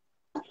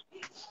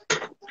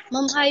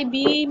 Ma'am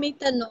Ivy, may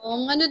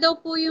tanong. Ano daw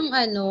po yung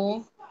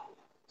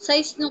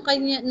size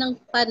ng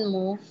pan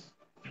mo?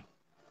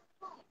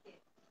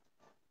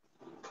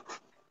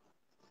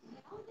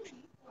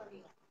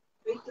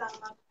 Wait lang,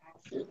 ma'am.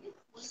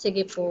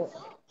 Sige po.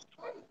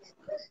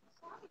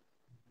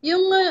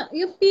 Yung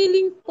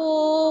feeling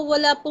po,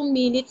 wala pong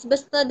minutes.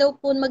 Basta daw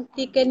po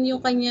magtiken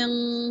yung kanyang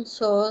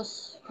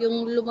sauce.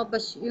 Yung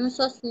lumabas, yung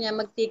sauce niya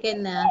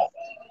magtiken na.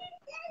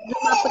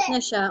 Lumapot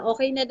na siya.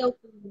 Okay na daw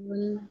po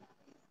yun.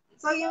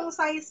 So, yung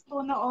size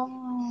po noong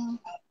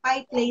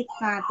pie plate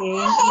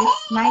natin is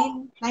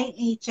 9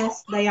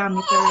 inches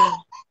diameter.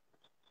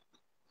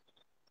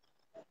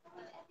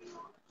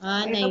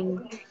 Ito po,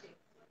 9,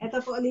 ito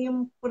po ulit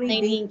yung 9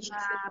 pre-bake inches.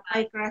 na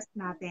pie crust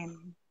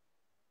natin.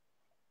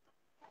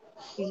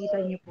 Kikita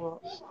niyo po.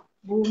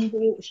 Buong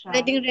buo siya.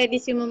 Ready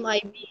si Ma'am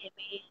Ivy.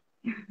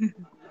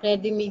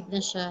 Ready-made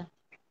na siya.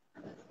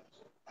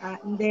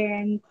 And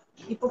then,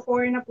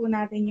 ipo-pour na po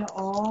natin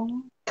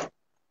yung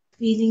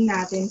filling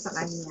natin sa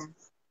kanya.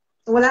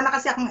 So, wala na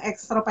kasi akong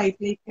extra pie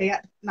plate,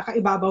 kaya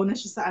nakaibabaw na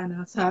siya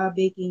sa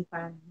baking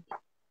pan.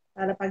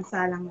 Para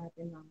pagsalang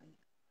natin mamaya.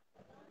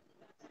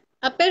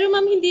 Pero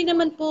ma'am, hindi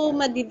naman po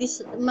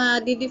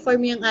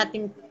madideform yung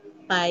ating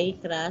pie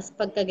crust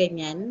pagka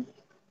ganyan.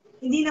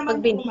 Hindi naman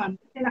Pag po, ma'am,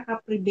 kasi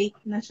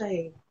naka-pre-bake na siya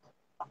eh.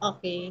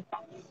 Okay.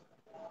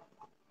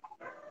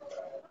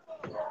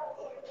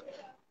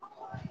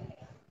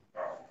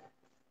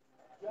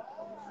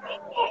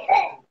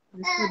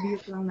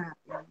 Distribute lang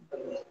natin.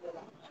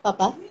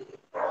 Papa?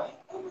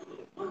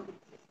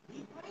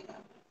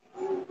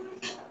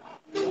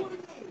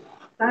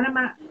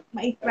 para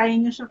ma-try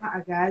nyo siya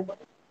kaagad.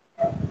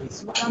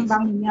 Yung ang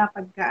bango niya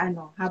pagka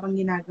habang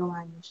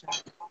ginagawa niyo siya.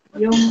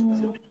 Yung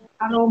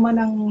aroma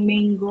ng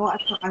mango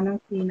at saka ng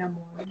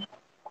cinnamon.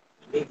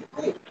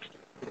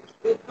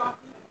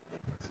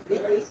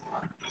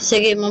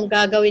 Sige, ma'am,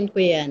 gagawin ko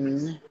yan.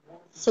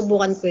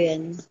 Subukan ko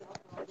yan.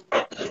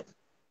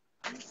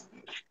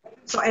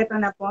 So, eto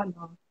na po,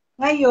 no?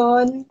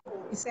 Ngayon,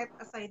 i-set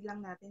aside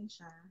lang natin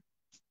siya.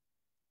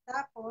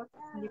 Tapos,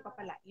 hindi pa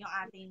pala, yung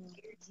ating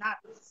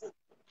nuts.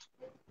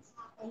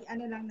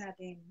 I-ano lang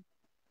natin.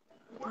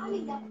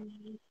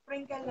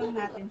 I-sprinkle lang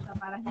natin siya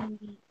para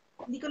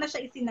hindi ko na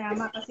siya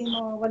isinama kasi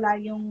mawala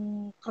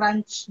yung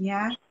crunch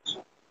niya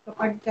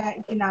kapag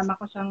isinama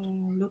ko siyang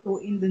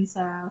lutuin dun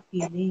sa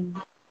filling.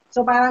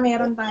 So, para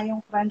meron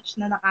tayong crunch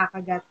na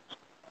nakakagat.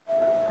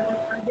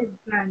 Added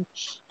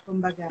crunch,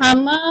 kumbaga.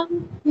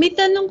 Ma'am, may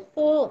tanong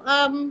po.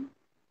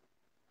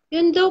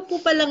 Yun daw po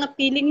pala nga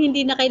feeling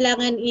hindi na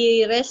kailangan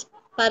i-rest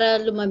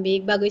para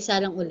lumamig bago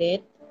isalang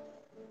ulit.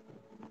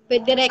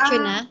 Pwede diretso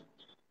na?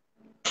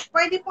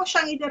 Pwede po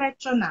siyang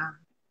idiretso na.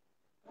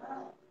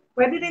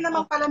 Pwede rin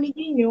naman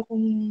palamigin nyo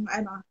kung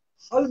ano.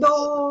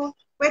 Although,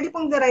 pwede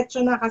pong diretso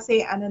na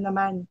kasi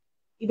naman,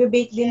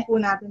 i-bake din po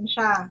natin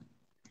siya.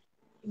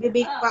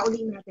 I-bake pa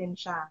uli natin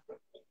siya.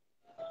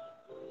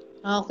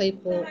 Okay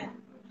po.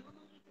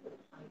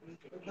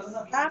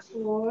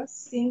 Tapos,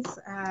 since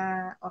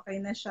okay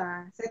na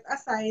siya, set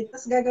aside,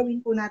 tapos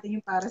gagawin po natin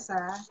yung para sa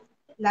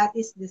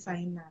lattice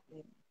design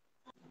natin.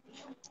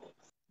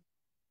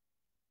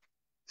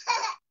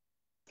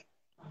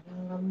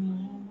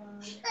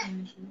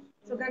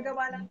 So,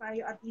 gagawa lang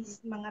tayo at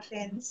least mga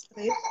 10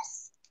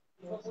 strips.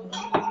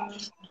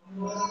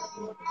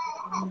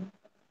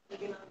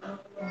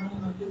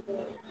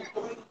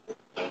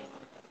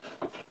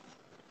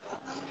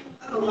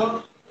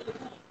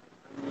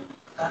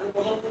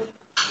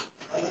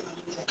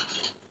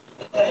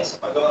 Sa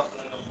paggawa ko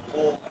ng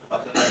buo at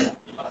paggawa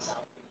para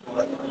sa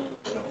pintura.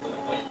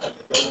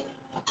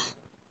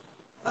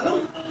 Ano?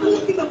 Ano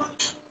ginawa?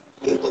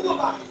 Ito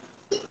ba?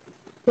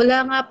 Wala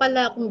nga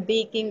pala akong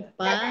baking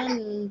pan,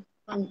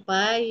 pang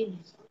pie.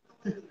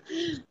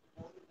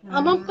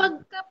 Ma'am,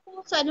 pagka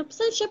po sa saan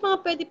siya mga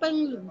pwede pang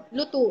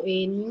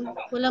lutuin?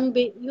 Walang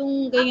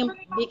yung ganyang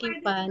Actually, kung baking pwede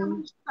rin pan,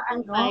 naman siya sa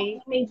pang pie,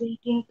 kung may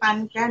baking pan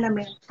ka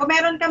kung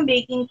meron kang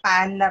baking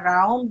pan na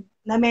round,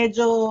 na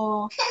medyo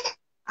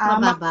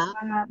mababa.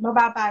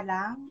 mababa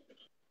lang,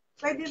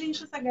 pwede rin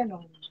siya sa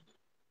ganun.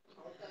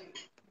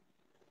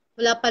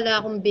 Wala pala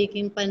akong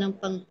baking pan ng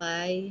pang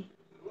pie.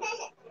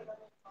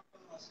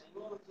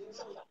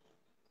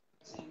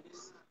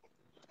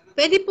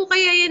 Pwede po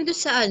kaya yan doon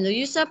sa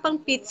yung sa pang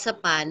pizza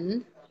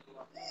pan?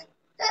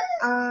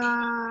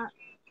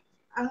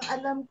 Ang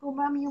alam ko,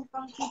 ma'am, yung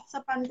pang pizza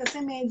pan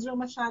kasi medyo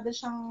masyado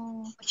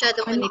siyang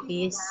Masyadong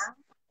manipis manipis. na.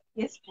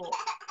 Yes po.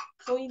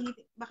 So,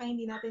 baka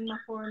hindi natin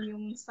ma-form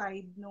yung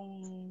side nung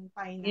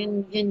pie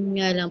natin. Yun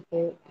nga lang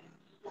po.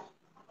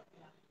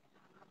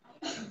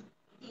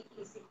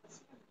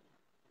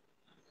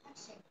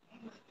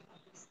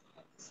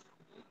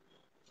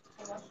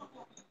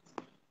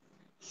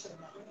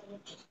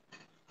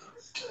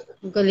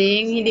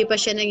 Galing, hindi pa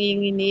siya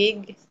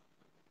nanginginig.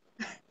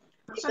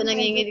 Hindi pa Actually, medyo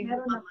nanginginig ng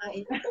meron na po. kamay.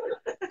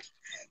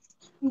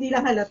 Hindi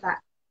lang halata.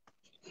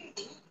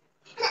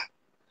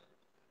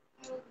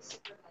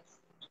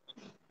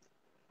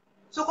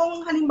 So,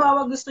 kung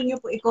halimbawa gusto niyo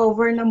po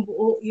i-cover ng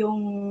buo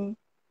yung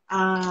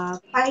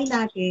pie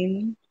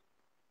natin,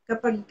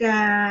 kapag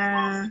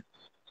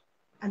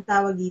ang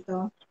tawag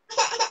dito,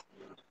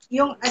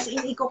 yung as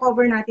in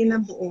i-cover natin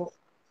ng buo,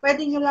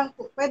 pwede niyo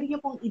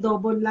pong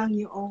i-double lang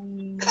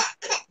yung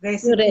Yung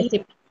recipe.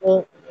 recipe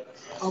po.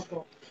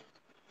 Opo.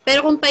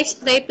 Pero kung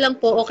pa-stripe lang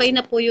po, okay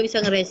na po yung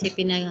isang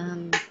recipe na,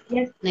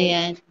 Yes na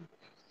yan.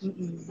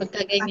 Mm-mm.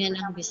 Pagka ganyan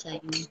ang design.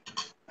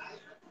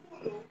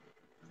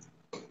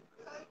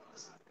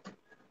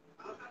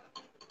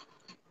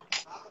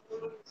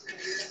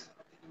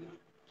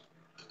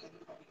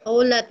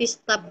 Oh, lattice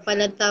top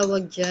pala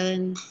tawag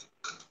dyan.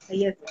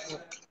 Yes po.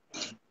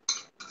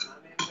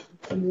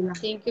 Hindi lang.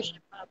 Thank you,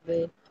 Chef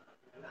Abe.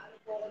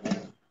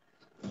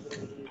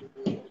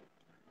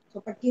 So,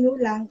 pag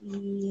kinulang,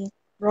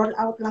 i-roll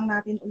out lang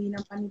natin uli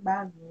ng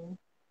panibago.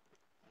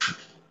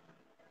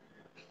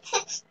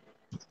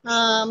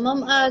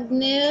 Ma'am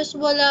Agnes,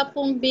 wala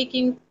pong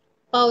baking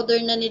powder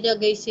na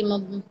nilagay si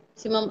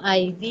Ma'am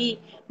Ivy.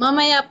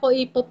 Mamaya po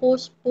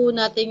ipopost po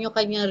natin yung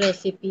kanyang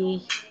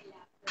recipe.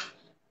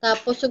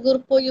 Tapos siguro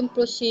po yung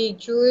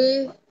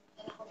procedure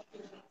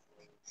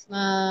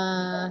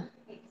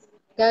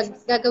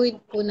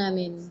gagawin po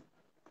namin.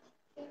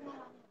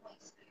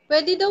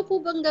 Pwede daw po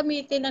bang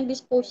gamitin ang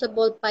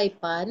disposable pie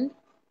pan?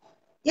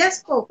 Yes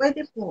po,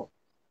 pwede po.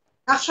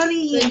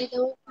 Actually, Pwede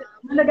daw.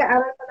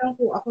 nag-aaral pa lang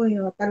po ako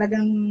yun.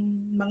 Talagang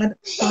mga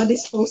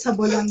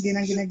disposable lang din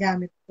ang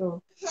ginagamit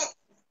ko.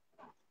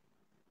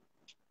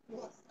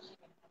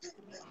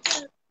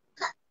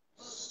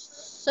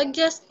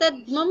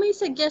 May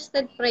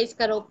suggested price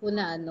ka raw po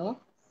na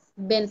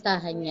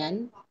bentahan yan?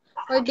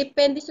 Or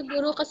depende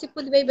siguro kasi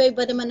po, di ba,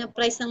 iba-iba naman ang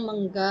price ng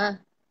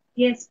mangga.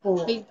 Yes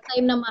po. May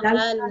time na Lalo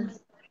mahal.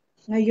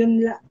 na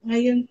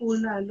ngayon po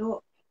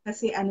lalo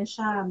kasi ano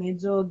siya,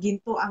 medyo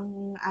ginto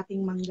ang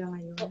ating mangga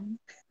ngayon.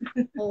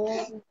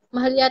 Oo.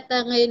 Mahal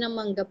yata ngayon ang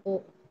mangga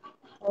po.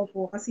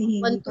 Opo, kasi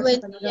hindi pa siya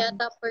 120 talagang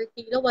yata per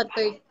kilo,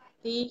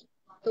 130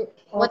 to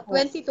opo,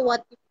 120 to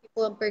 150 po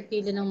ang per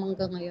kilo ng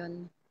mangga ngayon.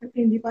 kasi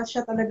hindi pa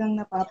siya talagang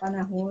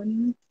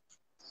napapanahon.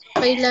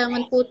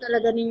 Kailangan po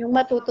talaga ninyong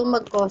matutong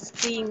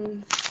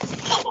mag-costing.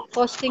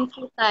 Costing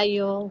po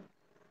tayo.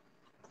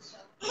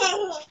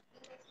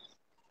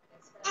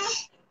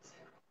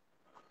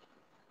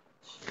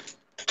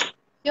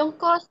 Yung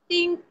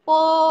costing po,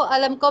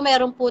 alam ko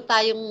meron po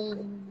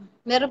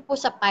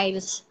sa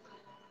piles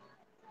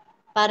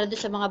para do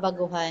sa mga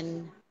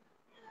baguhan.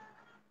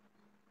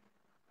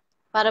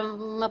 Para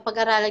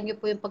mapag-aralan niyo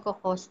po yung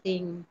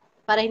pagko-costing.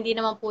 Para hindi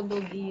naman po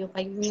lugi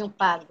yung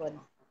pagod.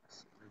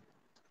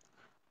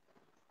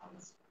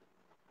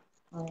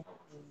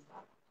 Okay.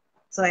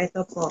 So,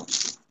 ito po.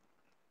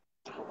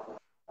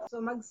 So,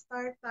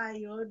 mag-start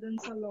tayo dun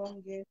sa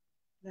longest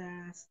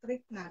na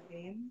strip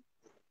natin.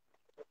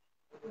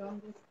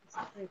 Longest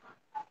strip.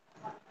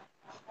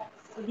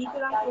 So, dito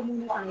lang po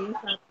muna tayo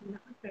sa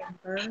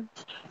pinaka-center.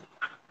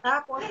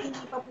 Tapos,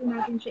 hindi pa po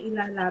natin siya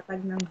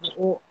ilalatag ng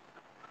buo.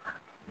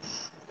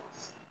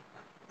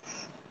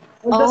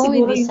 Although Oh, may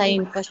siguro yung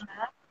design iba, pa siya.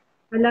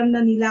 alam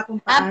na nila kung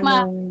paano Ama.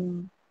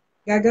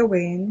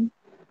 gagawin.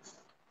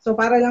 So,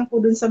 para lang po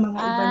dun sa mga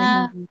iba na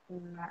Ah, hindi pa,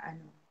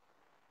 ano.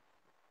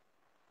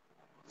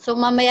 so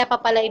mamaya pa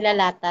pala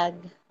ilalatag.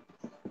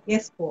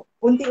 Yes po.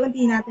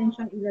 Unti-unti natin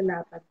siyang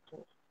ilalatag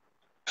po.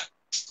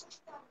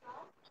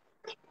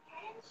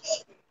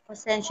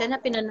 Pasensya na,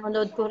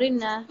 pinanonood ko rin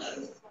na.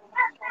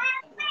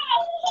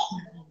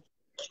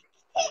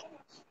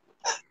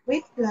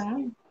 Wait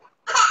lang.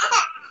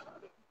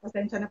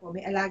 Pasensya na po.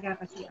 May alaga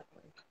kasi ako.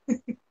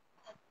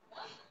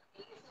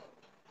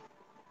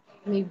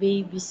 May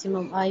baby si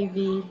Ma'am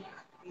Ivy.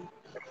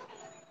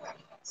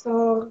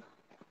 So,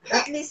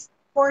 at least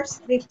 4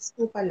 strips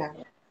po pala.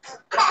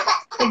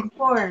 4.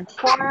 4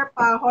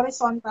 pa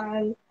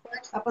horizontal,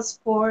 tapos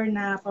 4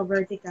 na pa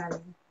vertical.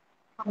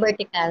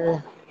 Vertical.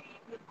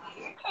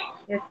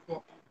 Yes po.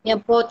 Yan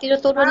po,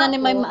 tinuturo na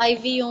ni Ma'am Tapos,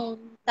 Ivy yung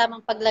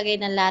tamang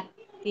paglagay ng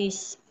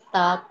lattice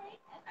top.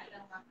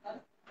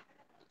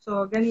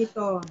 so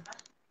ganito.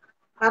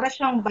 Para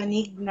siyang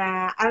banig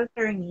na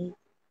alternate.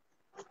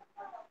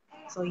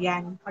 So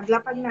yan.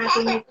 Paglapag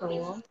natin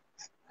ito,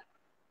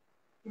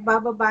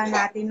 ibababa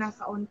natin ng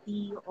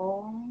kaunti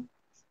yung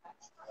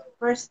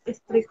first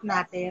strip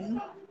natin.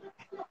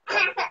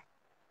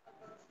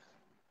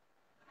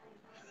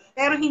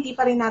 Pero hindi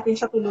pa rin natin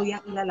siya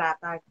tuluyang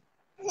ilalatag.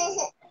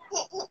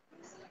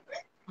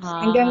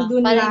 Hanggang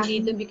dun Para lang. hindi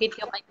dumikit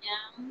yung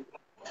kanyang,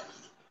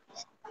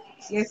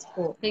 Yes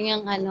po.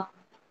 kanyang ano.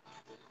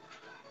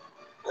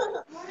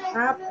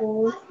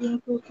 Tapos, yung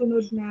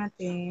susunod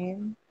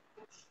natin,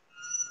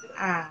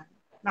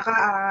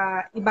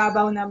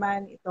 ibabaw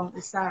naman itong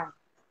isa.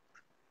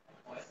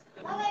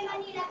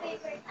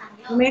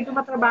 Yung medyo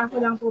matrabaho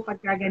lang po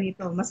pagka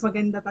ganito. Mas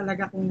maganda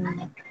talaga kung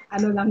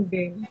ano lang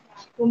din.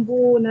 Kung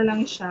buo na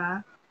lang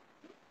siya.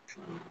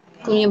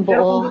 Kung yung Pero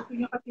kung buo. gusto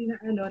nyo kasi na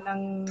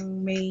ng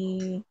may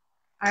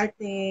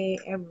arte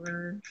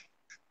ever,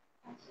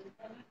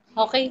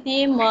 Okay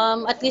ni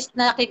Ma'am. At least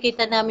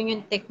nakikita namin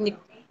yung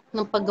technique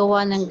ng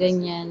paggawa ng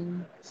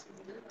ganyan.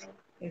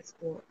 yes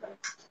po.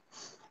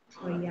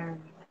 So, yan.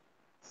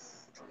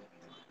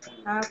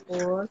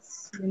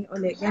 Tapos, yun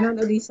ulit. Ganon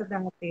ulit sa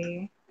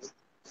dati.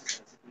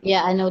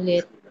 Yeah, ano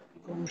ulit.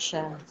 Kung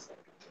siya.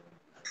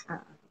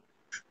 Ah,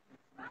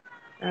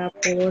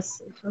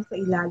 tapos, ito sa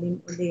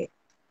ilalim ulit.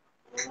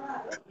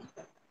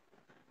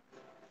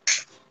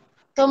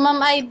 So, Ma'am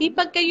Ivy,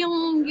 pagka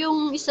yung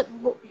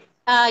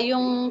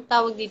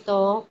tawag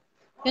dito,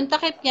 yung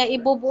takip niya,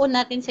 ibubuo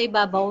natin sa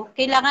ibabaw.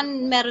 Kailangan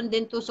meron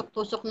din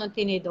tusok-tusok ng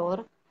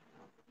tinidor.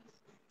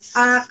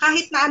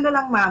 Kahit na ano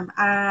lang ma'am,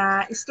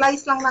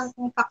 slice lang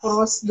ng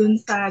pa-cross dun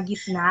sa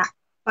gitna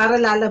para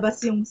lalabas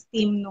yung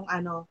steam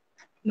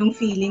nung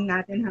filling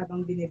natin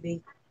habang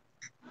binibake.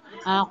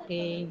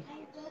 Okay.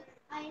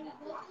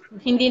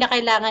 Hindi na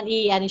kailangan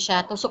i-ano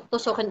siya,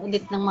 tusok-tusokin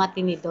ulit ng mga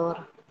tinidor.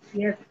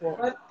 Yes po.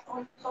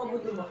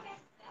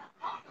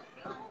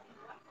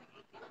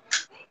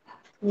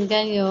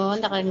 Hanggang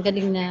yun,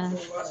 nakagaling na.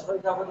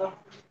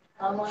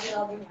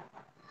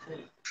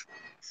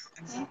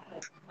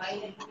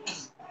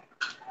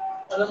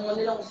 Alam mo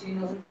nila kung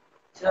sino.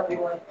 Sinabi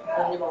mo,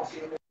 alam nila kung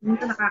sino.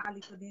 Minsan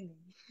nakakalito din eh.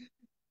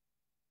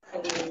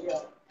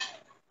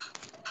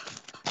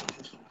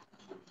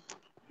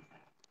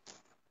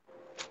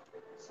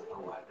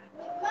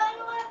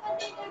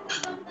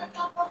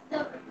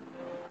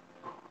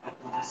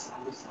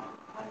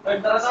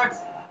 Tara, Sarge!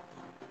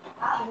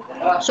 So kung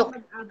gusto So,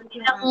 mag-abot ng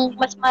ilang ating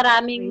mas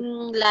maraming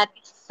rate,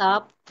 lattice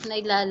top na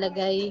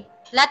ilalagay.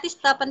 Lattice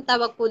top ang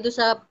tawag po doon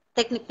sa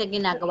technique na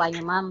ginagawa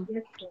niyo, ma'am.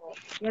 yes po.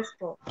 Yes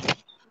po.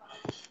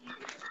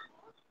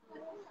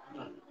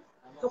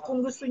 So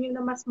kung gusto niyo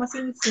na mas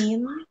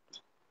masinsin,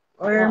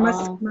 or mas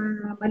Oo.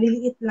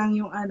 maliliit lang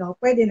yung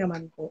pwede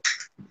naman po.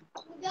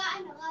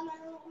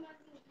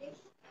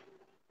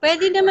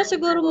 Pwede naman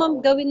siguro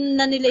ma'am gawin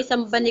na nila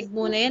isang banig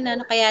muna yan.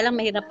 Ano, kaya lang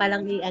mahirap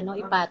palang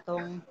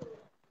ipatong.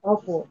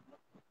 Opo.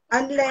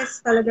 Unless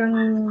talagang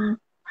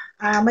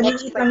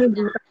maliliit lang Expert yung na.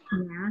 butas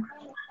niya.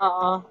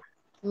 Oo.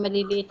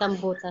 Maliliit ang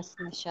butas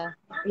na siya.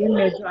 Yun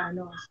medyo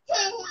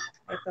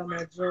ito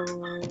medyo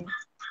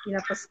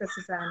pinapos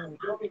kasi sa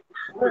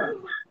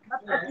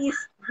but at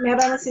least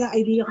meron na silang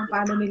idea kung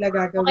paano nila Okay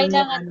gagawin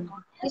lang yung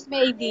at least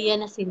may idea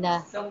na sila.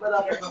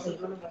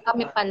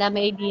 Kami pala,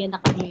 may idea na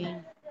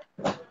kami.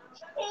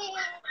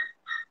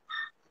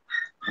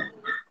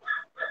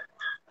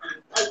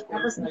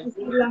 Tapos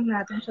isi-seal lang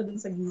natin siya dun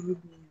sa gilid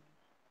niya.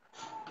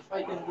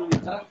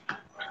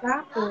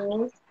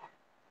 Tapos,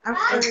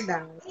 after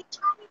that,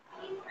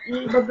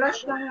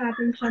 i-brush lang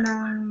natin siya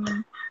ng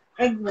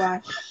egg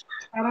wash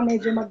para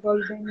medyo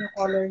mag-golden yung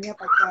color niya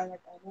pagka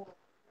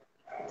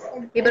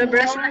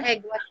Ibabrush na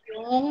egg wash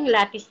yung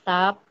lattice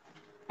top.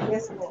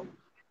 yes po.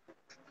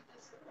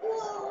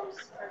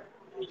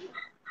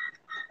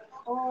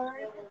 Or,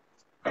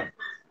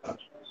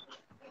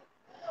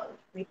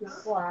 wait lang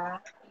po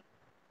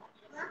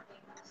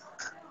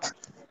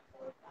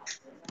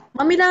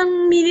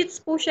Mamilang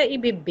minutes po siya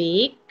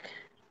i-bake.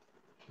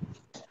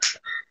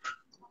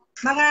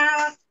 Mga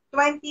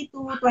 20 to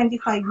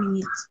 25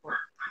 minutes po.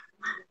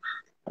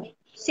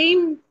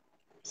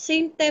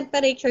 Same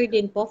temperature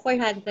din po,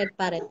 400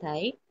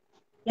 Fahrenheit.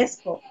 Yes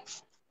po.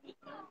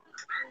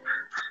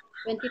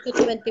 20 to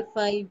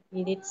 25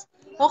 minutes.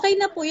 Okay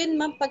na po yun,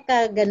 ma'am,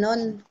 pagka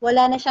ganun.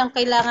 Wala na siyang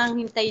kailangang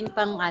hintayin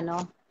pang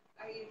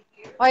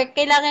or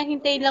kailangan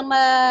hintayin lang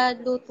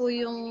maluto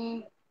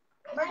yung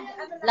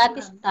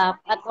lattice top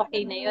at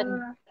okay na yun.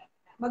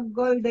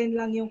 Mag-golden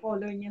lang yung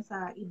color niya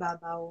sa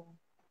ibabaw.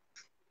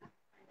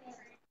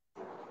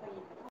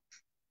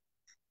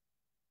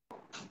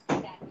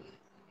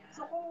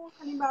 So kung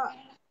halimbawa,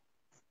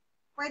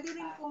 pwede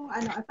rin kung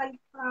aside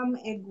from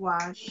egg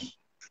wash,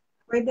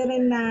 pwede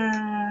rin na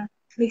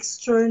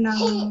mixture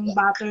ng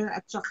butter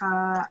at saka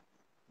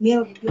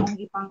milk yung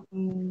ipang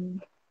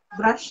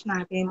brush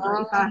natin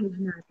or ipahid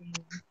natin.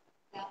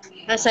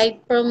 Aside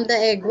from the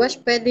egg wash,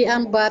 pwede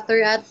ang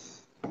butter at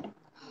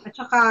At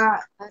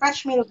saka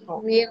fresh milk po.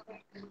 milk.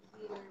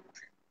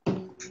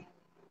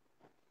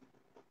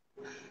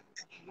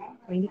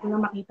 So, hindi ko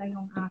na makita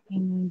yung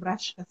aking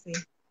brush kasi.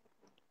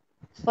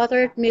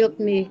 Butter at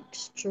milk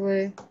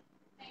mixture.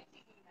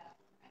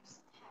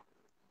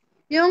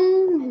 Yung,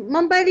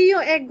 Ma'am Bali,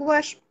 yung egg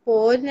wash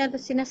po, na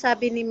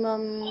sinasabi ni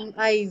Ma'am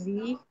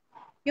Ivy,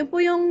 yun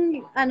po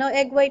yung,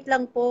 egg white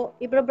lang po,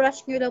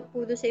 ibabrush nyo lang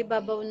po doon sa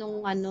ibabaw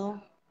nung,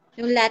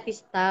 yung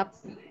lattice top.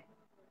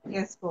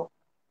 Yes po.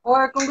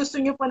 Or kung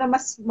gusto niyo po na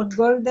mas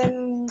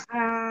mag-golden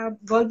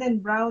golden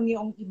brown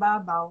yung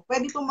ibabaw,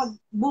 pwede po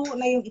magbuo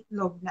na yung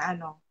itlog na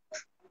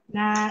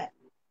na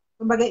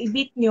kumbaga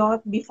i-beat nyo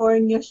before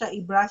nyo siya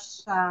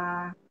i-brush sa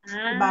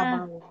Ah,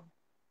 ibabaw.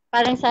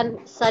 parang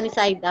sunny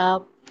side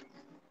up.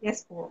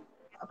 Yes po.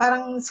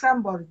 Parang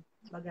scrambled,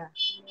 baga.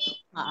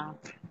 Ah.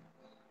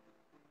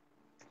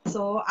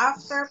 So,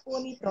 after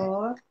po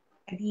nito,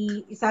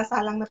 edi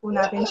isasalang na po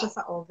natin siya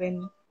sa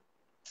oven.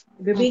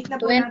 I-bake na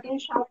po 20 natin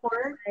siya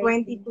for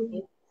 20 to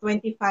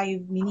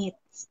 25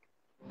 minutes.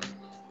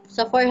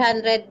 sa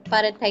 400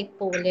 Fahrenheit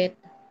po ulit.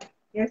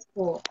 Yes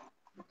po.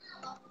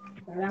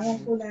 Salangan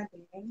po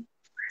natin.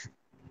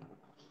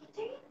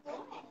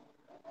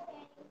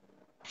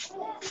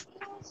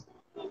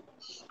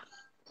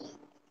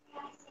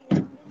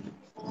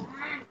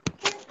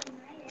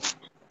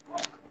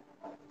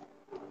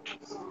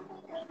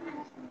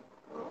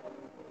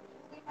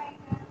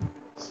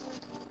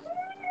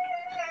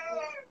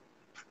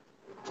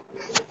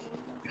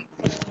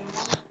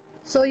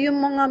 So,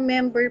 yung mga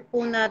member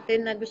po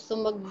natin na gusto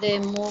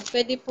mag-demo,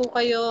 pwede po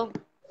kayo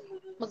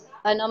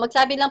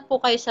magsabi lang po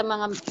kayo sa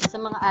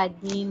mga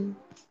admin.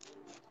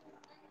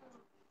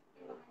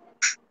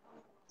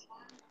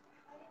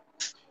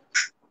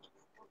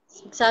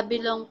 Magsabi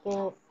lang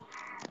po.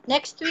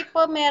 Next week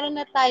po, meron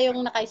na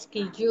tayong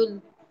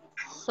naka-schedule.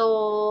 So,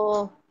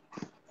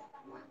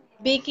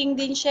 baking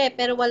din siya,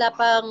 pero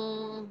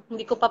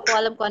hindi ko pa po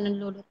alam kung anong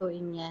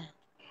lulutuin niya.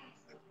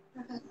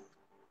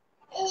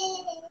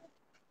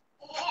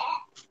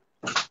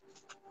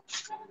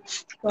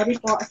 Sorry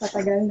po sa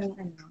tagal ng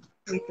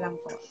Wait lang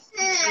po.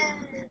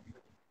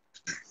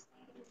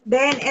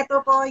 Then, ito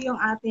po yung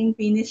ating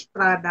finished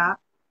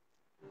product.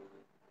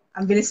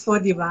 Ang bilis po,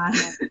 di ba?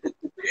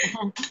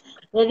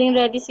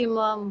 Ready si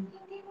mom.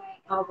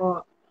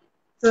 Opo.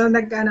 So,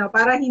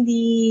 para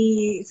hindi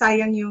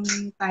sayang yung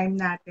time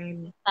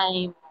natin.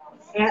 Time.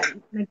 Kaya,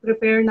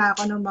 nag-prepare na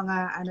ako ng mga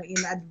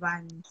in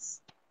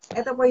advance.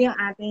 Ito po yung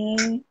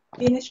ating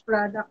finished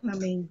product na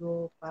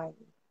mango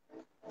pie.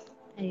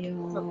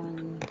 Ayun.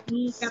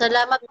 So,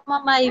 Salamat po,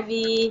 Ma'am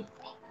Ivy.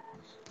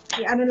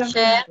 lang po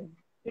Chef. natin.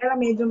 Kaya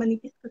medyo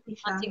manipis kasi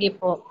siya. Sige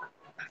po.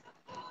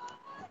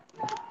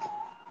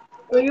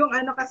 So, yung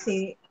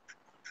kasi,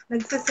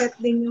 nagsaset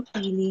din yung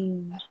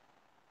feeling.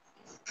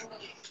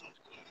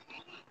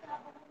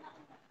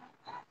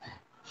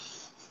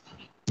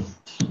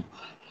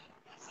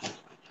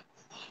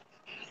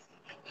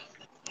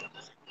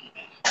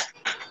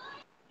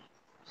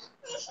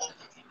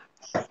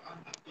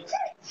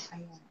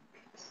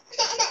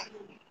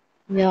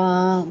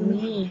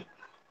 Yummy.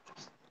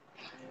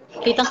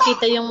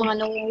 Kitang-kita yung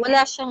mga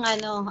wala siyang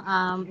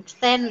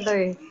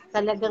extender.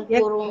 Talagang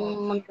Yes purong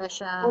po. mangga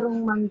siya. Purong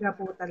mangga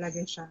po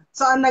talaga siya.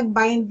 So, ang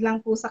nag-bind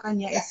lang po sa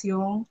kanya is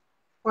yung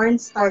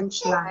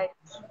cornstarch lang.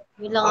 Cornstarch.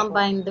 Yun lang ang Opo.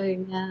 binder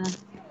niya.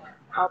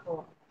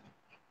 Opo.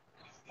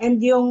 And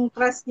yung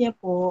crust niya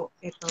po,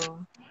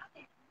 ito,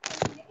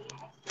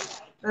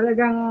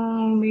 talagang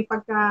may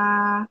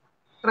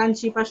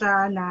pagka-crunchy pa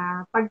siya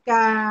na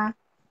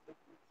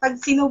pag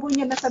sinubo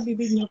niya na sa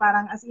bibig niyo,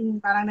 parang as in,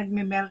 parang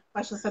nagme-melt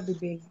pa siya sa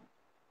bibig.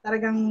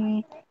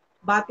 Talagang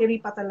battery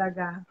pa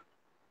talaga.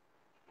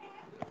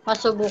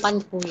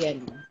 Masubukan po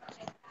yan.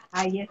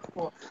 Ah, yes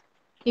po.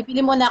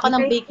 Bibili muna ako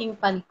ng Hintayin, baking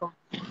pan ko.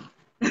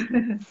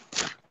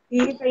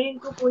 hihintayin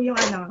ko po yung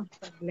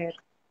saglit.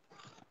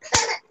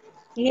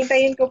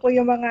 Hihintayin ko po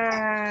yung mga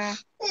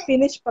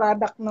finished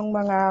product ng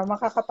mga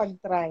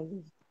makakapag-try.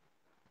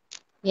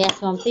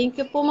 Yes, ma'am. Thank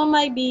you po, Ma'am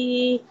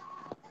Ivy.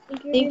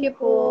 Thank you Thank din you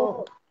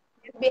po. po.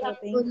 Yes On po, behalf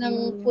po thank ng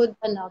you. food,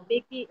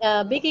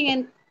 baking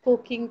and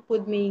cooking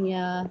food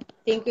mania.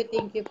 Thank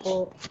you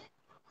po.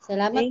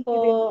 Salamat Thank po.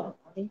 you din po.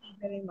 Thank you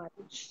very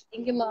much.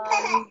 Thank you,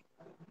 ma'am.